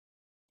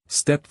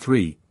 Step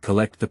 3,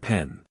 collect the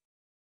pen.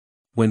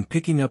 When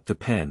picking up the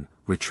pen,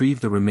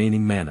 retrieve the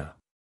remaining mana.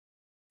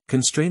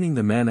 Constraining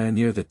the mana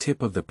near the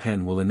tip of the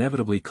pen will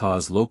inevitably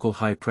cause local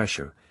high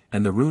pressure,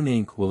 and the rune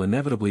ink will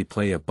inevitably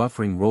play a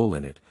buffering role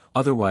in it,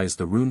 otherwise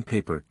the rune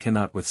paper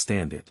cannot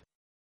withstand it.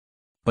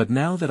 But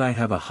now that I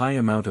have a high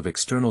amount of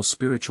external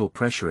spiritual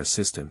pressure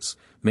assistance,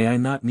 may I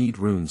not need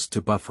runes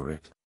to buffer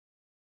it?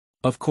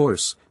 Of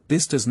course,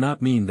 this does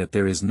not mean that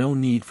there is no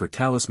need for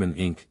talisman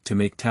ink to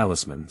make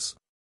talismans.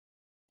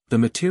 The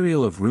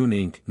material of rune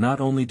ink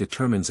not only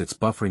determines its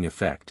buffering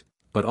effect,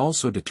 but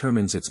also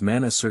determines its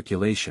mana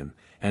circulation,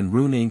 and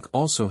rune ink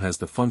also has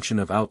the function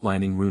of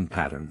outlining rune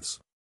patterns.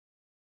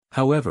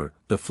 However,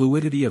 the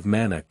fluidity of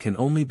mana can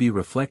only be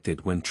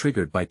reflected when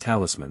triggered by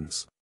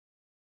talismans.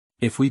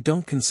 If we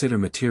don't consider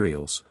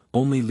materials,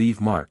 only leave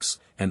marks,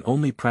 and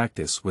only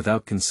practice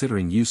without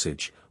considering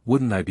usage,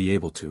 wouldn't I be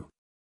able to?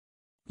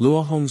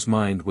 Luo Hong's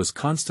mind was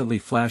constantly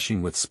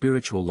flashing with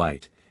spiritual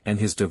light, and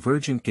his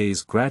divergent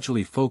gaze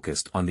gradually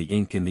focused on the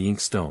ink in the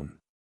inkstone.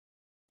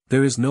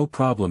 There is no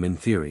problem in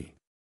theory.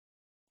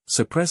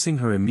 Suppressing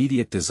her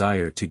immediate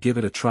desire to give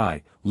it a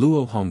try,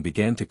 Luo Hong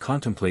began to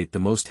contemplate the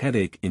most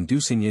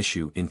headache-inducing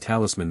issue in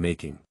talisman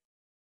making.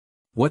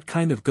 What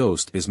kind of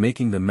ghost is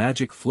making the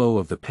magic flow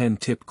of the pen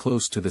tip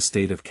close to the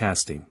state of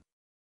casting?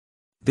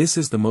 This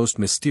is the most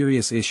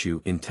mysterious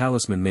issue in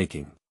talisman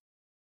making.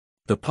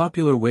 The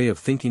popular way of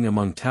thinking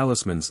among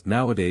talismans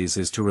nowadays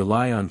is to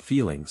rely on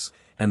feelings,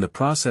 and the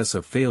process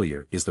of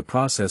failure is the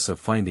process of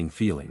finding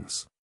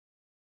feelings.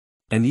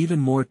 And even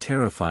more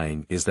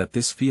terrifying is that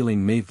this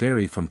feeling may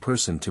vary from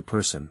person to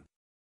person.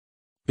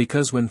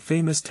 Because when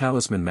famous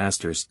talisman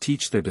masters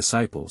teach their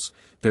disciples,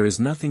 there is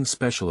nothing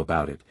special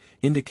about it,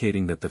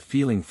 indicating that the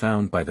feeling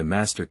found by the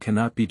master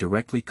cannot be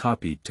directly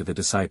copied to the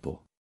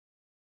disciple.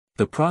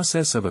 The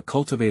process of a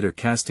cultivator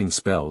casting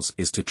spells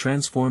is to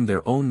transform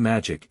their own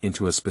magic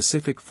into a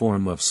specific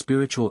form of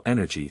spiritual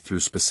energy through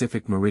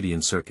specific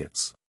meridian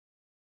circuits.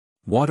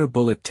 Water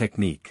bullet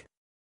technique.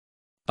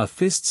 A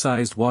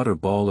fist-sized water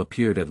ball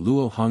appeared at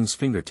Luo Hong's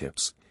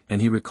fingertips,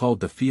 and he recalled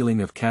the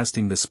feeling of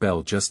casting the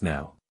spell just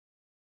now.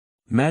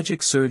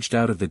 Magic surged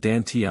out of the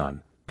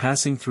dantian,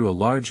 passing through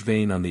a large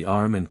vein on the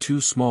arm and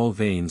 2 small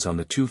veins on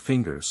the 2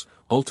 fingers,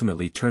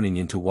 ultimately turning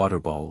into water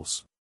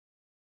balls.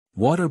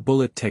 Water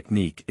bullet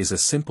technique is a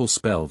simple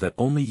spell that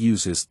only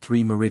uses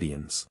 3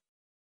 meridians.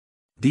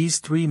 These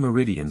 3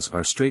 meridians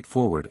are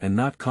straightforward and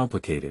not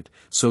complicated,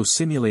 so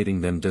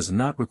simulating them does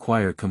not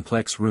require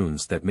complex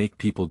runes that make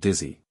people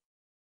dizzy.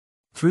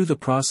 Through the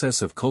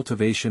process of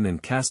cultivation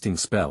and casting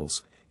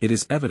spells, it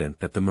is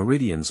evident that the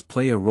meridians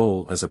play a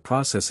role as a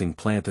processing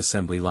plant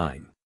assembly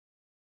line.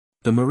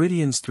 The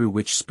meridians through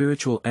which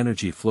spiritual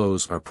energy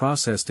flows are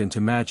processed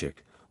into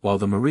magic, while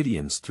the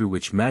meridians through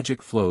which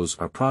magic flows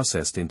are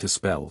processed into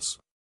spells.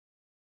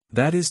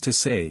 That is to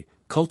say,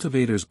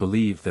 cultivators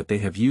believe that they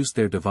have used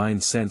their divine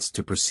sense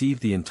to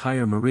perceive the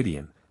entire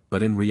meridian,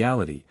 but in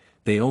reality,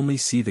 they only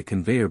see the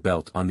conveyor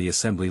belt on the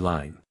assembly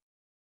line.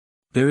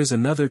 There is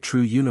another true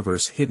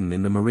universe hidden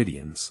in the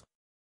meridians.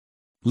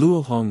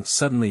 Luo Hong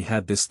suddenly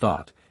had this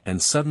thought,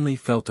 and suddenly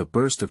felt a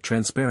burst of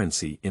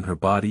transparency in her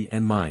body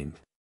and mind.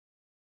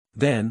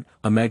 Then,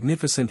 a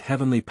magnificent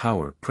heavenly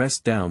power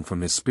pressed down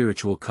from his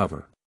spiritual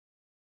cover.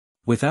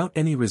 Without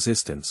any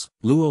resistance,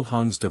 Luo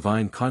Hong's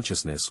divine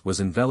consciousness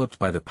was enveloped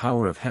by the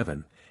power of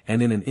heaven,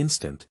 and in an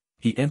instant,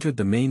 he entered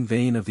the main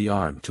vein of the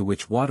arm to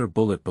which water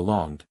bullet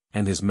belonged,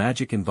 and his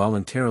magic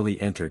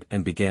involuntarily entered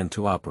and began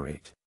to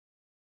operate.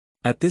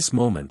 At this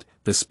moment,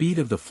 the speed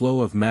of the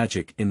flow of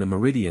magic in the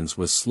meridians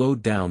was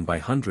slowed down by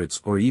hundreds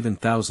or even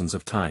thousands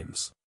of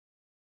times.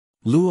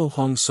 Luo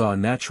Hong saw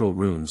natural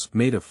runes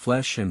made of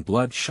flesh and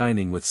blood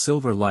shining with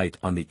silver light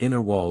on the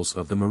inner walls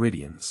of the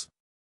meridians.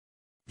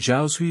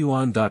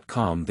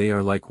 Zhaozuiyuan.com. They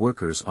are like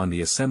workers on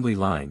the assembly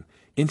line,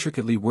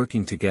 intricately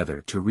working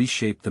together to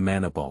reshape the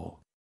mana ball.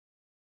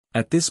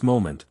 At this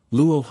moment,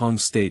 Luo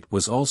Hong's state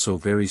was also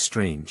very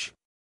strange.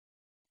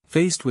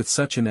 Faced with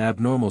such an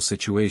abnormal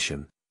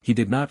situation, he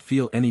did not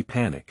feel any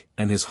panic,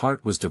 and his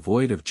heart was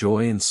devoid of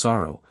joy and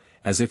sorrow,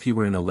 as if he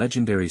were in a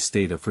legendary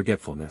state of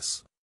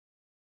forgetfulness.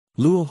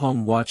 Luo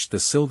Hong watched the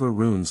silver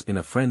runes in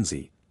a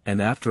frenzy,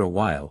 and after a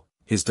while,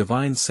 his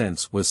divine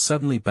sense was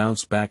suddenly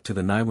bounced back to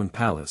the Naiwan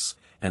Palace,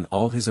 and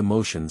all his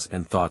emotions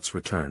and thoughts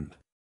returned.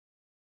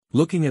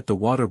 Looking at the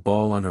water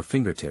ball on her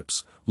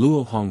fingertips,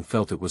 Luo Hong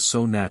felt it was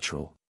so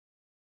natural.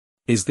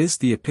 Is this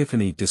the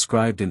epiphany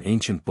described in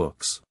ancient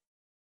books?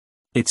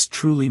 It's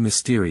truly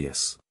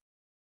mysterious.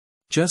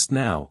 Just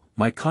now,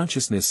 my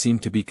consciousness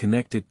seemed to be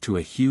connected to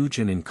a huge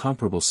and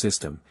incomparable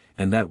system,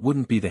 and that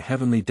wouldn't be the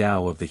heavenly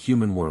Tao of the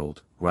human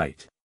world,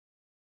 right?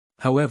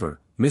 However,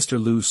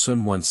 Mr. Lu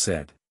Sun once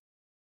said,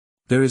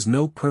 there is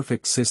no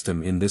perfect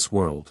system in this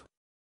world.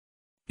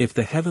 If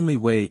the heavenly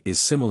way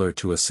is similar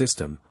to a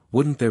system,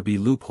 wouldn't there be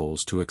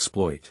loopholes to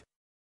exploit?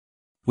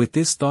 With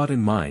this thought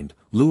in mind,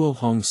 Luo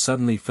Hong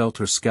suddenly felt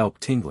her scalp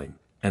tingling,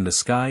 and the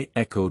sky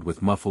echoed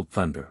with muffled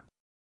thunder.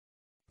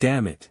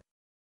 Damn it!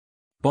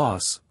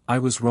 Boss, I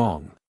was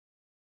wrong.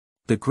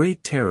 The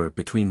great terror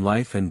between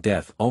life and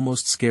death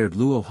almost scared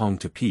Luo Hong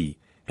to pee,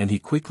 and he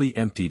quickly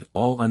emptied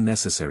all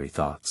unnecessary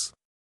thoughts.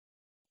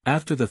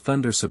 After the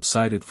thunder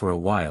subsided for a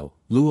while,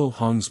 Luo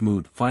Hong's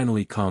mood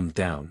finally calmed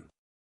down.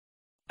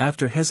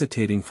 After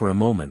hesitating for a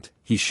moment,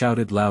 he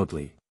shouted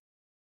loudly.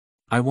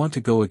 I want to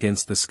go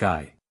against the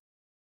sky.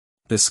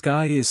 The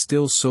sky is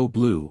still so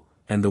blue,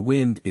 and the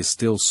wind is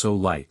still so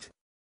light.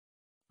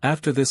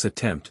 After this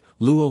attempt,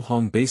 Luo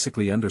Hong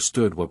basically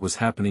understood what was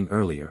happening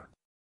earlier.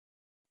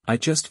 I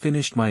just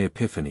finished my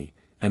epiphany,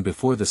 and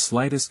before the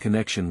slightest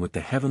connection with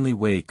the heavenly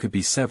way could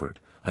be severed,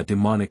 a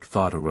demonic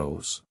thought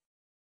arose.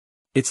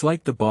 It's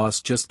like the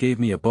boss just gave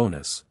me a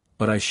bonus,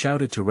 but I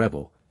shouted to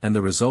rebel, and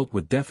the result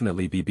would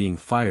definitely be being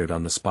fired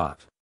on the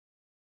spot.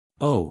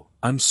 Oh,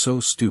 I'm so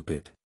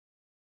stupid.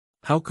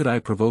 How could I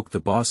provoke the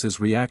boss's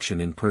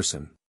reaction in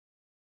person?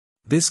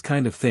 This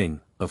kind of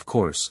thing, of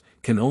course,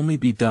 can only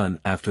be done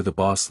after the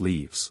boss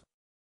leaves.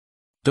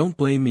 Don't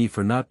blame me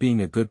for not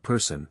being a good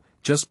person,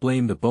 just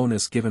blame the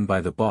bonus given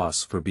by the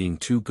boss for being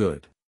too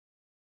good.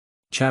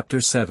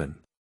 Chapter 7.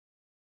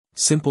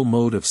 Simple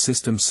Mode of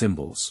System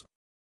Symbols.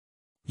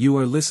 You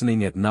are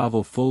listening at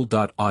Novel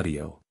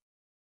Full.audio.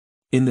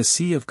 In the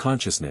sea of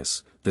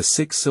consciousness, the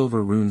 6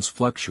 silver runes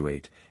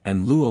fluctuate,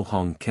 and Luo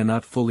Hong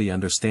cannot fully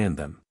understand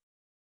them.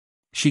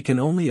 She can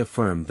only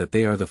affirm that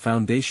they are the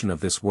foundation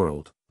of this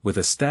world, with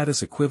a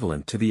status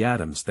equivalent to the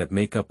atoms that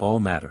make up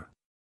all matter.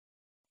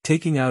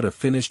 Taking out a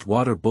finished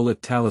water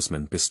bullet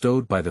talisman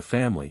bestowed by the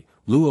family,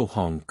 Luo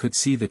Hong could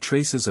see the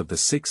traces of the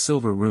 6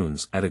 silver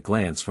runes at a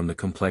glance from the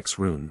complex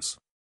runes.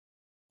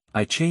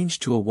 I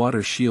changed to a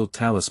water shield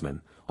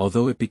talisman,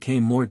 although it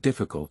became more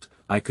difficult,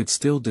 I could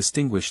still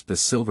distinguish the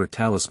silver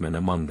talisman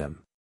among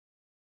them.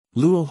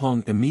 Luo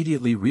Hong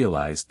immediately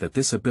realized that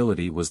this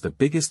ability was the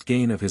biggest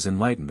gain of his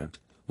enlightenment,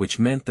 which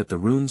meant that the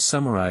runes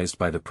summarized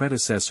by the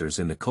predecessors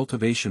in the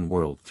cultivation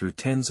world through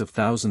tens of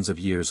thousands of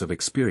years of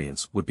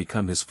experience would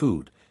become his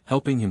food,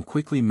 helping him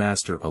quickly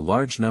master a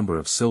large number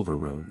of silver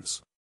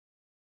runes.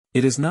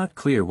 It is not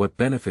clear what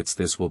benefits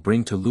this will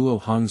bring to Luo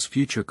Hong's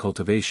future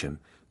cultivation,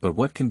 but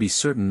what can be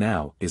certain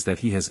now is that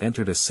he has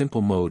entered a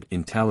simple mode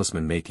in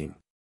talisman making.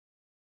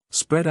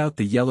 Spread out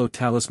the yellow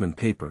talisman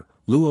paper,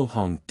 Luo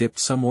Hong dipped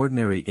some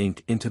ordinary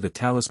ink into the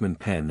talisman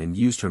pen and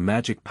used her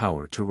magic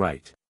power to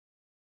write.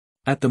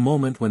 At the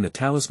moment when the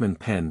talisman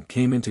pen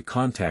came into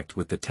contact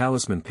with the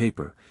talisman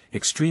paper,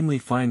 extremely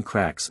fine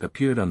cracks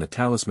appeared on the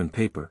talisman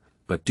paper,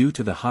 but due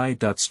to the high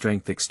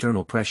strength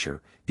external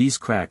pressure, these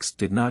cracks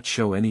did not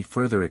show any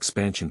further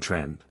expansion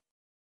trend.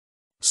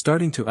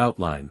 Starting to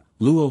outline,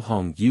 Luo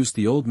Hong used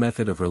the old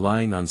method of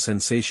relying on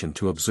sensation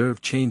to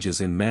observe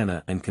changes in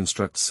mana and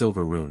construct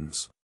silver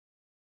runes.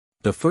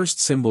 The first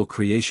symbol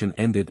creation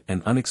ended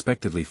and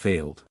unexpectedly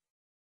failed.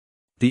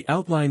 The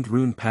outlined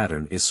rune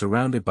pattern is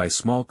surrounded by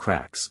small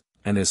cracks,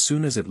 and as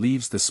soon as it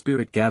leaves the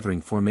spirit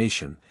gathering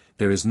formation,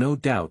 there is no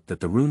doubt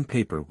that the rune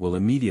paper will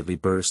immediately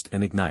burst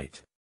and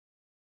ignite.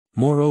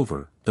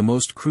 Moreover, the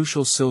most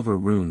crucial silver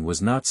rune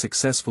was not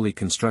successfully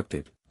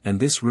constructed, and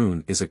this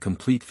rune is a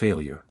complete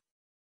failure.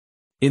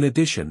 In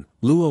addition,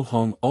 Luo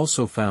Hong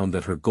also found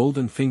that her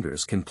golden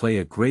fingers can play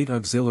a great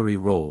auxiliary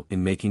role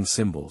in making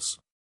symbols.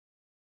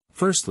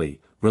 Firstly,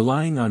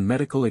 relying on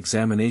medical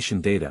examination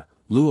data,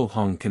 Luo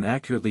Hong can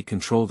accurately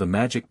control the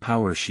magic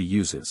power she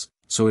uses,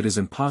 so it is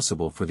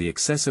impossible for the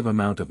excessive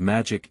amount of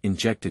magic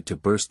injected to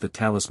burst the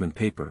talisman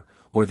paper,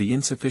 or the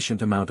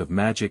insufficient amount of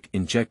magic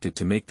injected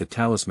to make the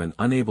talisman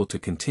unable to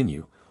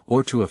continue,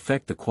 or to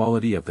affect the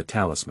quality of the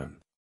talisman.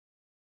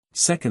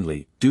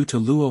 Secondly, due to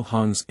Luo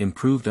Hong's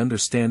improved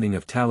understanding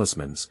of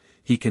talismans,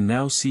 he can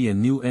now see a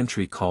new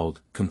entry called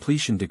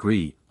completion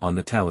degree on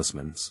the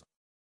talismans.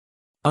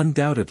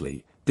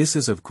 Undoubtedly, this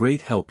is of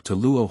great help to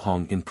Luo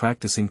Hong in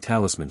practicing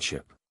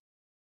talismanship.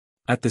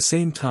 At the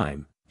same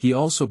time, he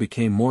also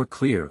became more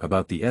clear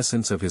about the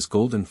essence of his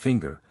golden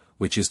finger,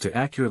 which is to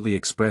accurately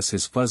express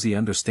his fuzzy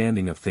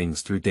understanding of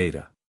things through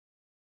data.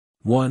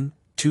 1,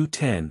 2,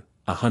 10,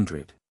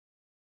 100.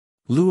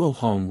 Luo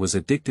Hong was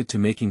addicted to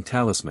making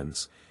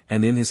talismans,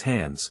 and in his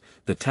hands,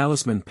 the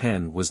talisman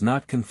pen was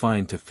not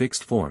confined to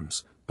fixed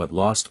forms, but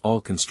lost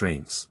all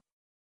constraints.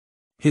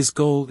 His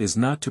goal is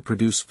not to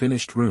produce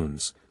finished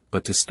runes,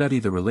 but to study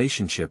the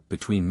relationship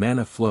between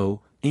mana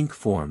flow, ink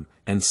form,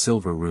 and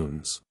silver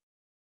runes.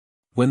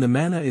 When the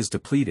mana is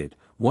depleted,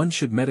 one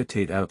should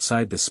meditate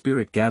outside the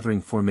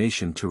spirit-gathering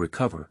formation to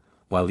recover,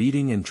 while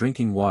eating and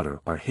drinking water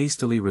are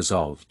hastily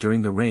resolved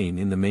during the rain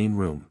in the main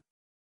room.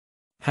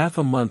 Half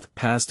a month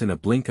passed in a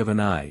blink of an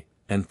eye,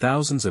 and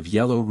thousands of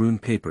yellow rune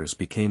papers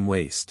became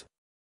waste.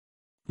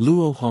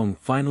 Luo Hong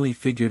finally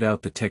figured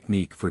out the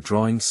technique for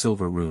drawing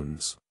silver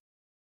runes.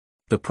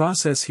 The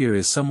process here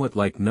is somewhat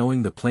like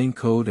knowing the plain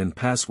code and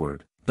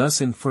password,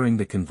 thus inferring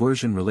the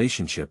conversion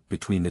relationship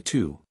between the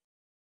two.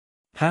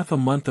 Half a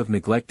month of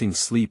neglecting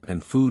sleep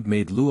and food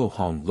made Luo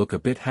Hong look a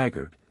bit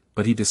haggard,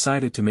 but he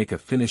decided to make a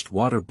finished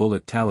water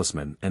bullet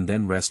talisman and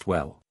then rest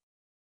well.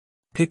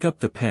 Pick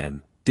up the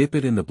pen, dip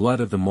it in the blood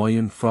of the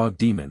Moyun frog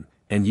demon,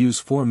 and use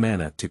 4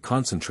 mana to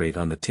concentrate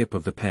on the tip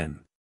of the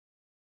pen.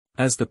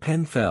 As the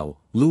pen fell,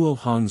 Luo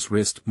Hong's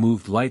wrist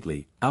moved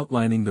lightly,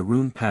 outlining the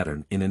rune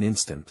pattern in an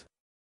instant.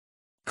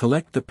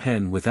 Collect the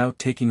pen without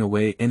taking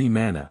away any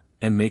mana,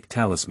 and make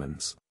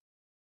talismans.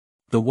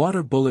 The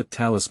water bullet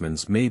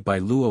talismans made by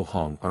Luo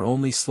Hong are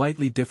only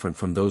slightly different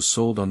from those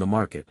sold on the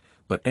market,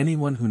 but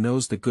anyone who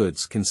knows the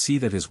goods can see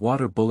that his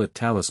water bullet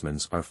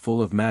talismans are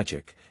full of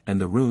magic,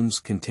 and the runes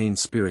contain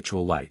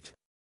spiritual light.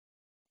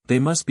 They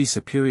must be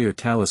superior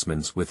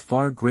talismans with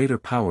far greater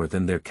power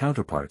than their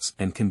counterparts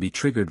and can be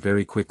triggered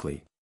very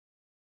quickly.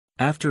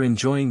 After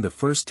enjoying the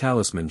first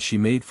talisman she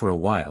made for a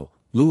while,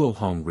 Luo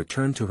Hong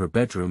returned to her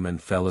bedroom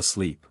and fell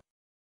asleep.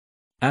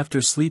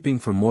 After sleeping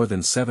for more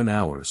than 7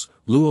 hours,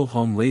 Luo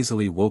Hong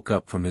lazily woke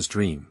up from his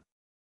dream.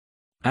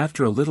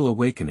 After a little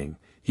awakening,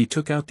 he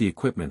took out the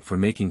equipment for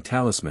making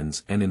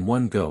talismans and in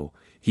one go,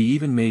 he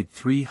even made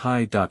 3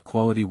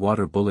 high-quality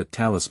water bullet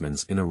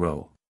talismans in a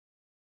row.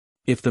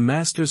 If the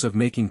masters of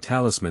making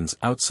talismans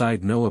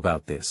outside know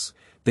about this,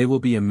 they will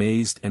be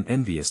amazed and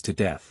envious to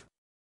death.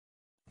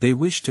 They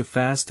wish to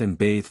fast and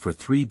bathe for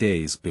 3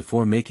 days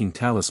before making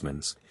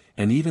talismans,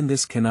 and even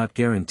this cannot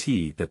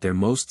guarantee that their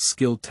most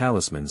skilled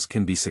talismans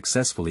can be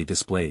successfully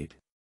displayed.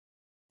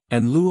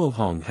 And Luo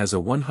Hong has a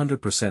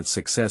 100%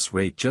 success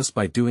rate just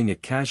by doing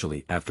it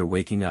casually after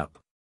waking up.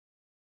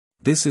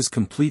 This is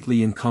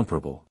completely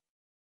incomparable.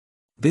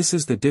 This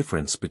is the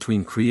difference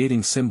between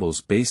creating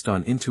symbols based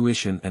on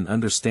intuition and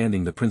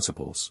understanding the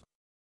principles.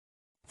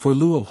 For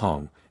Luo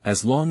Hong,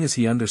 as long as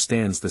he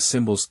understands the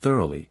symbols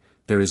thoroughly,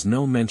 there is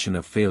no mention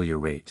of failure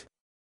rate.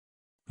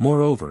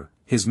 Moreover,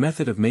 his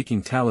method of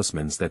making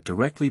talismans that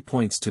directly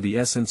points to the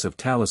essence of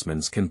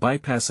talismans can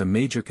bypass a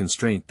major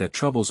constraint that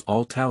troubles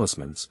all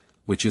talismans,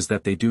 which is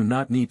that they do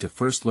not need to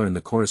first learn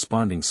the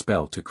corresponding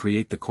spell to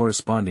create the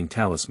corresponding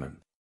talisman.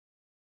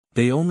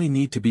 They only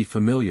need to be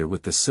familiar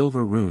with the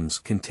silver runes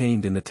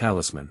contained in the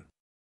talisman.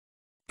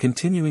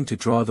 Continuing to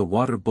draw the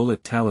water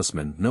bullet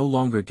talisman no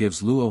longer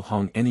gives Luo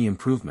Hong any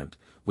improvement,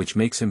 which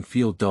makes him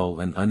feel dull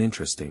and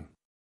uninteresting.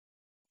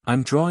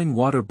 I'm drawing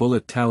water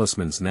bullet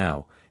talismans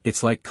now.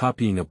 It's like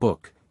copying a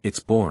book, it's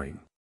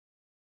boring.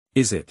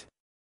 Is it?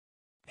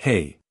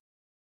 Hey.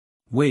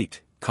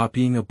 Wait,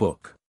 copying a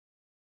book.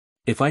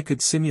 If I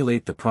could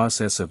simulate the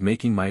process of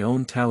making my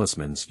own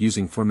talismans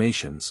using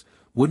formations,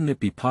 wouldn't it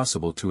be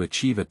possible to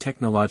achieve a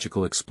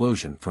technological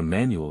explosion from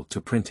manual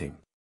to printing?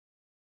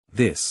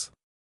 This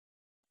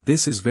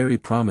is very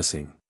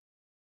promising.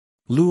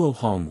 Luo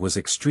Hong was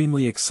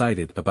extremely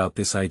excited about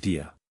this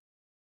idea.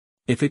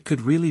 If it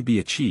could really be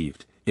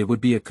achieved, it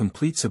would be a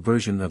complete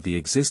subversion of the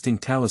existing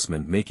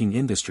talisman-making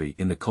industry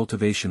in the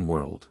cultivation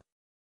world.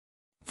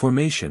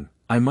 Formation,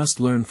 I must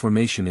learn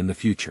formation in the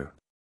future.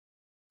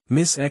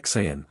 Miss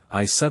Xian,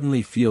 I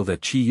suddenly feel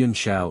that Qi Yun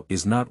Xiao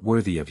is not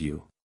worthy of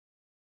you.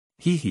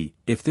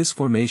 If this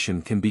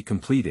formation can be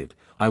completed,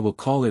 I will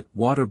call it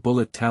Water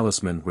Bullet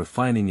Talisman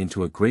refining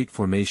into a great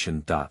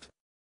formation.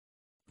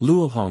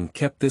 Luo Hong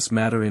kept this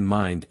matter in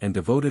mind and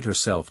devoted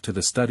herself to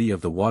the study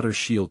of the Water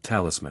Shield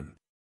Talisman.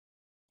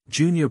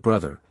 Junior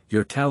brother,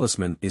 your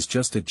talisman is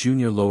just a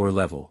junior lower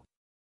level.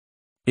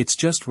 It's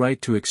just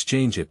right to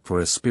exchange it for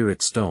a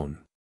spirit stone.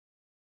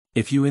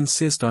 If you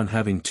insist on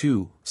having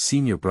 2,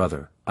 senior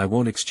brother, I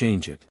won't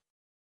exchange it.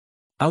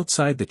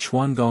 Outside the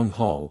Chuangong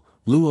Hall,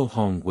 Luo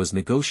Hong was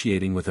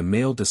negotiating with a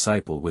male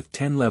disciple with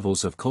 10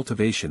 levels of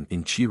cultivation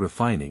in qi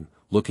refining,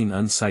 looking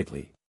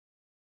unsightly.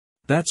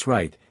 That's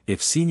right,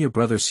 if senior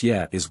brother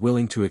Xia is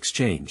willing to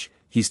exchange,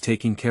 he's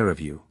taking care of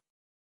you.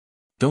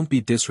 Don't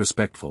be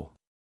disrespectful.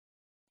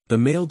 The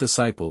male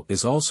disciple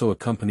is also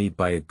accompanied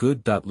by a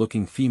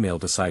good-looking female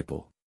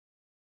disciple.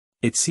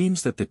 It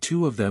seems that the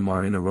two of them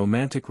are in a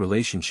romantic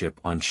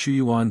relationship on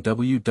Shuyuan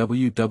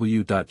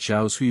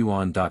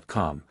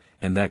www.zhaoshuyuan.com,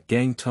 and that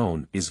gang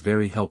tone is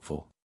very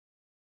helpful.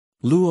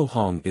 Luo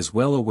Hong is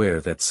well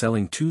aware that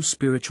selling 2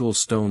 spiritual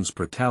stones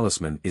per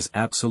talisman is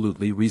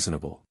absolutely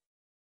reasonable.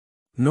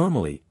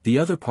 Normally, the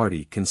other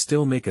party can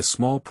still make a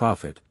small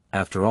profit.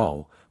 After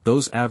all,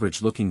 those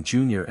average-looking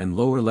junior and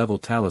lower-level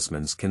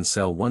talismans can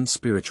sell 1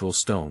 spiritual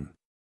stone.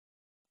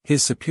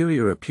 His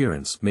superior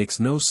appearance makes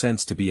no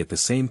sense to be at the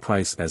same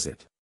price as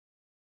it.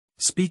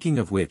 Speaking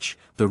of which,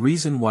 the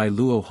reason why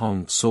Luo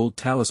Hong sold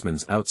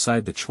talismans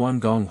outside the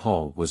Chuangong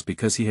Hall was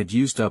because he had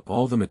used up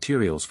all the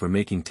materials for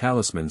making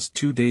talismans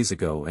 2 days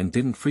ago and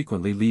didn't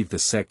frequently leave the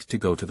sect to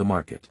go to the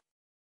market.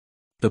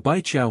 The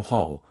Baijiao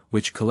Hall,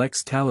 which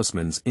collects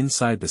talismans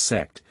inside the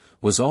sect,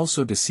 was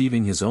also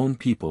deceiving his own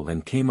people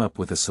and came up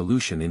with a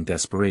solution in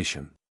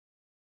desperation.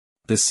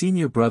 The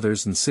senior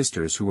brothers and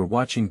sisters who were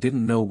watching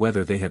didn't know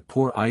whether they had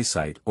poor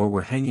eyesight or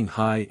were hanging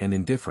high and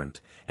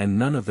indifferent, and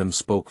none of them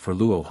spoke for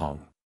Luo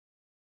Hong.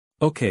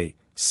 Okay,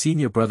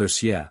 senior brother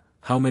Xia,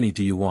 how many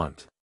do you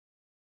want?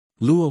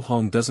 Luo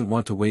Hong doesn't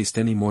want to waste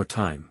any more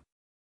time.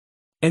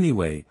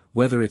 Anyway,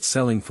 whether it's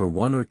selling for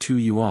 1 or 2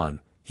 yuan,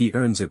 he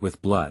earns it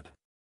with blood.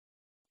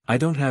 I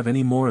don't have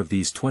any more of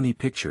these 20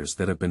 pictures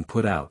that have been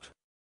put out.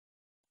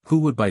 Who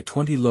would buy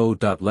 20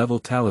 low-level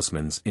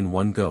talismans in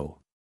one go?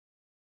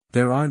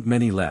 There aren't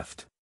many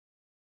left.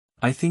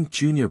 I think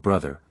junior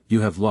brother,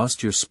 you have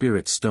lost your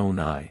spirit stone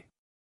eye.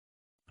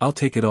 I'll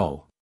take it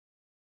all.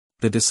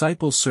 The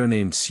disciple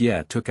surnamed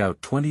Xie took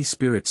out 20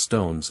 spirit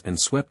stones and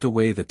swept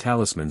away the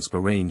talismans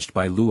arranged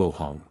by Luo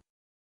Hong.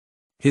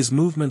 His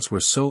movements were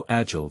so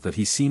agile that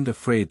he seemed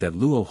afraid that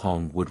Luo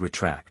Hong would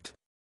retract.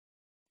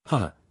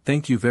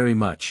 Thank you very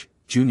much,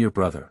 junior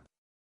brother.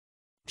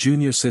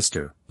 Junior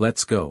sister,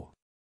 let's go.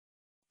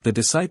 The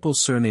disciple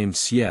surnamed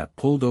Xie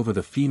pulled over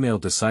the female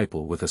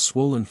disciple with a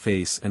swollen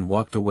face and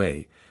walked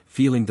away,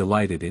 feeling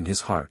delighted in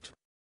his heart.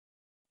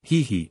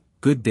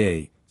 Good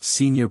day,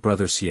 senior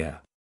brother Xie.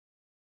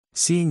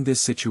 Seeing this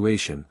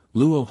situation,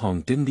 Luo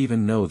Hong didn't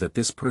even know that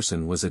this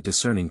person was a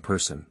discerning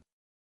person.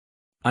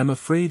 I'm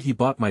afraid he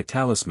bought my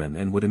talisman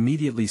and would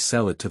immediately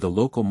sell it to the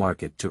local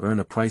market to earn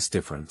a price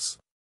difference.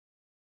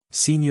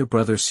 Senior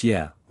brother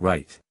Xie,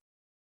 right.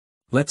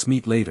 Let's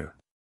meet later.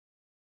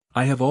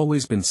 I have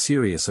always been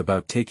serious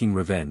about taking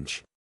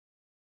revenge.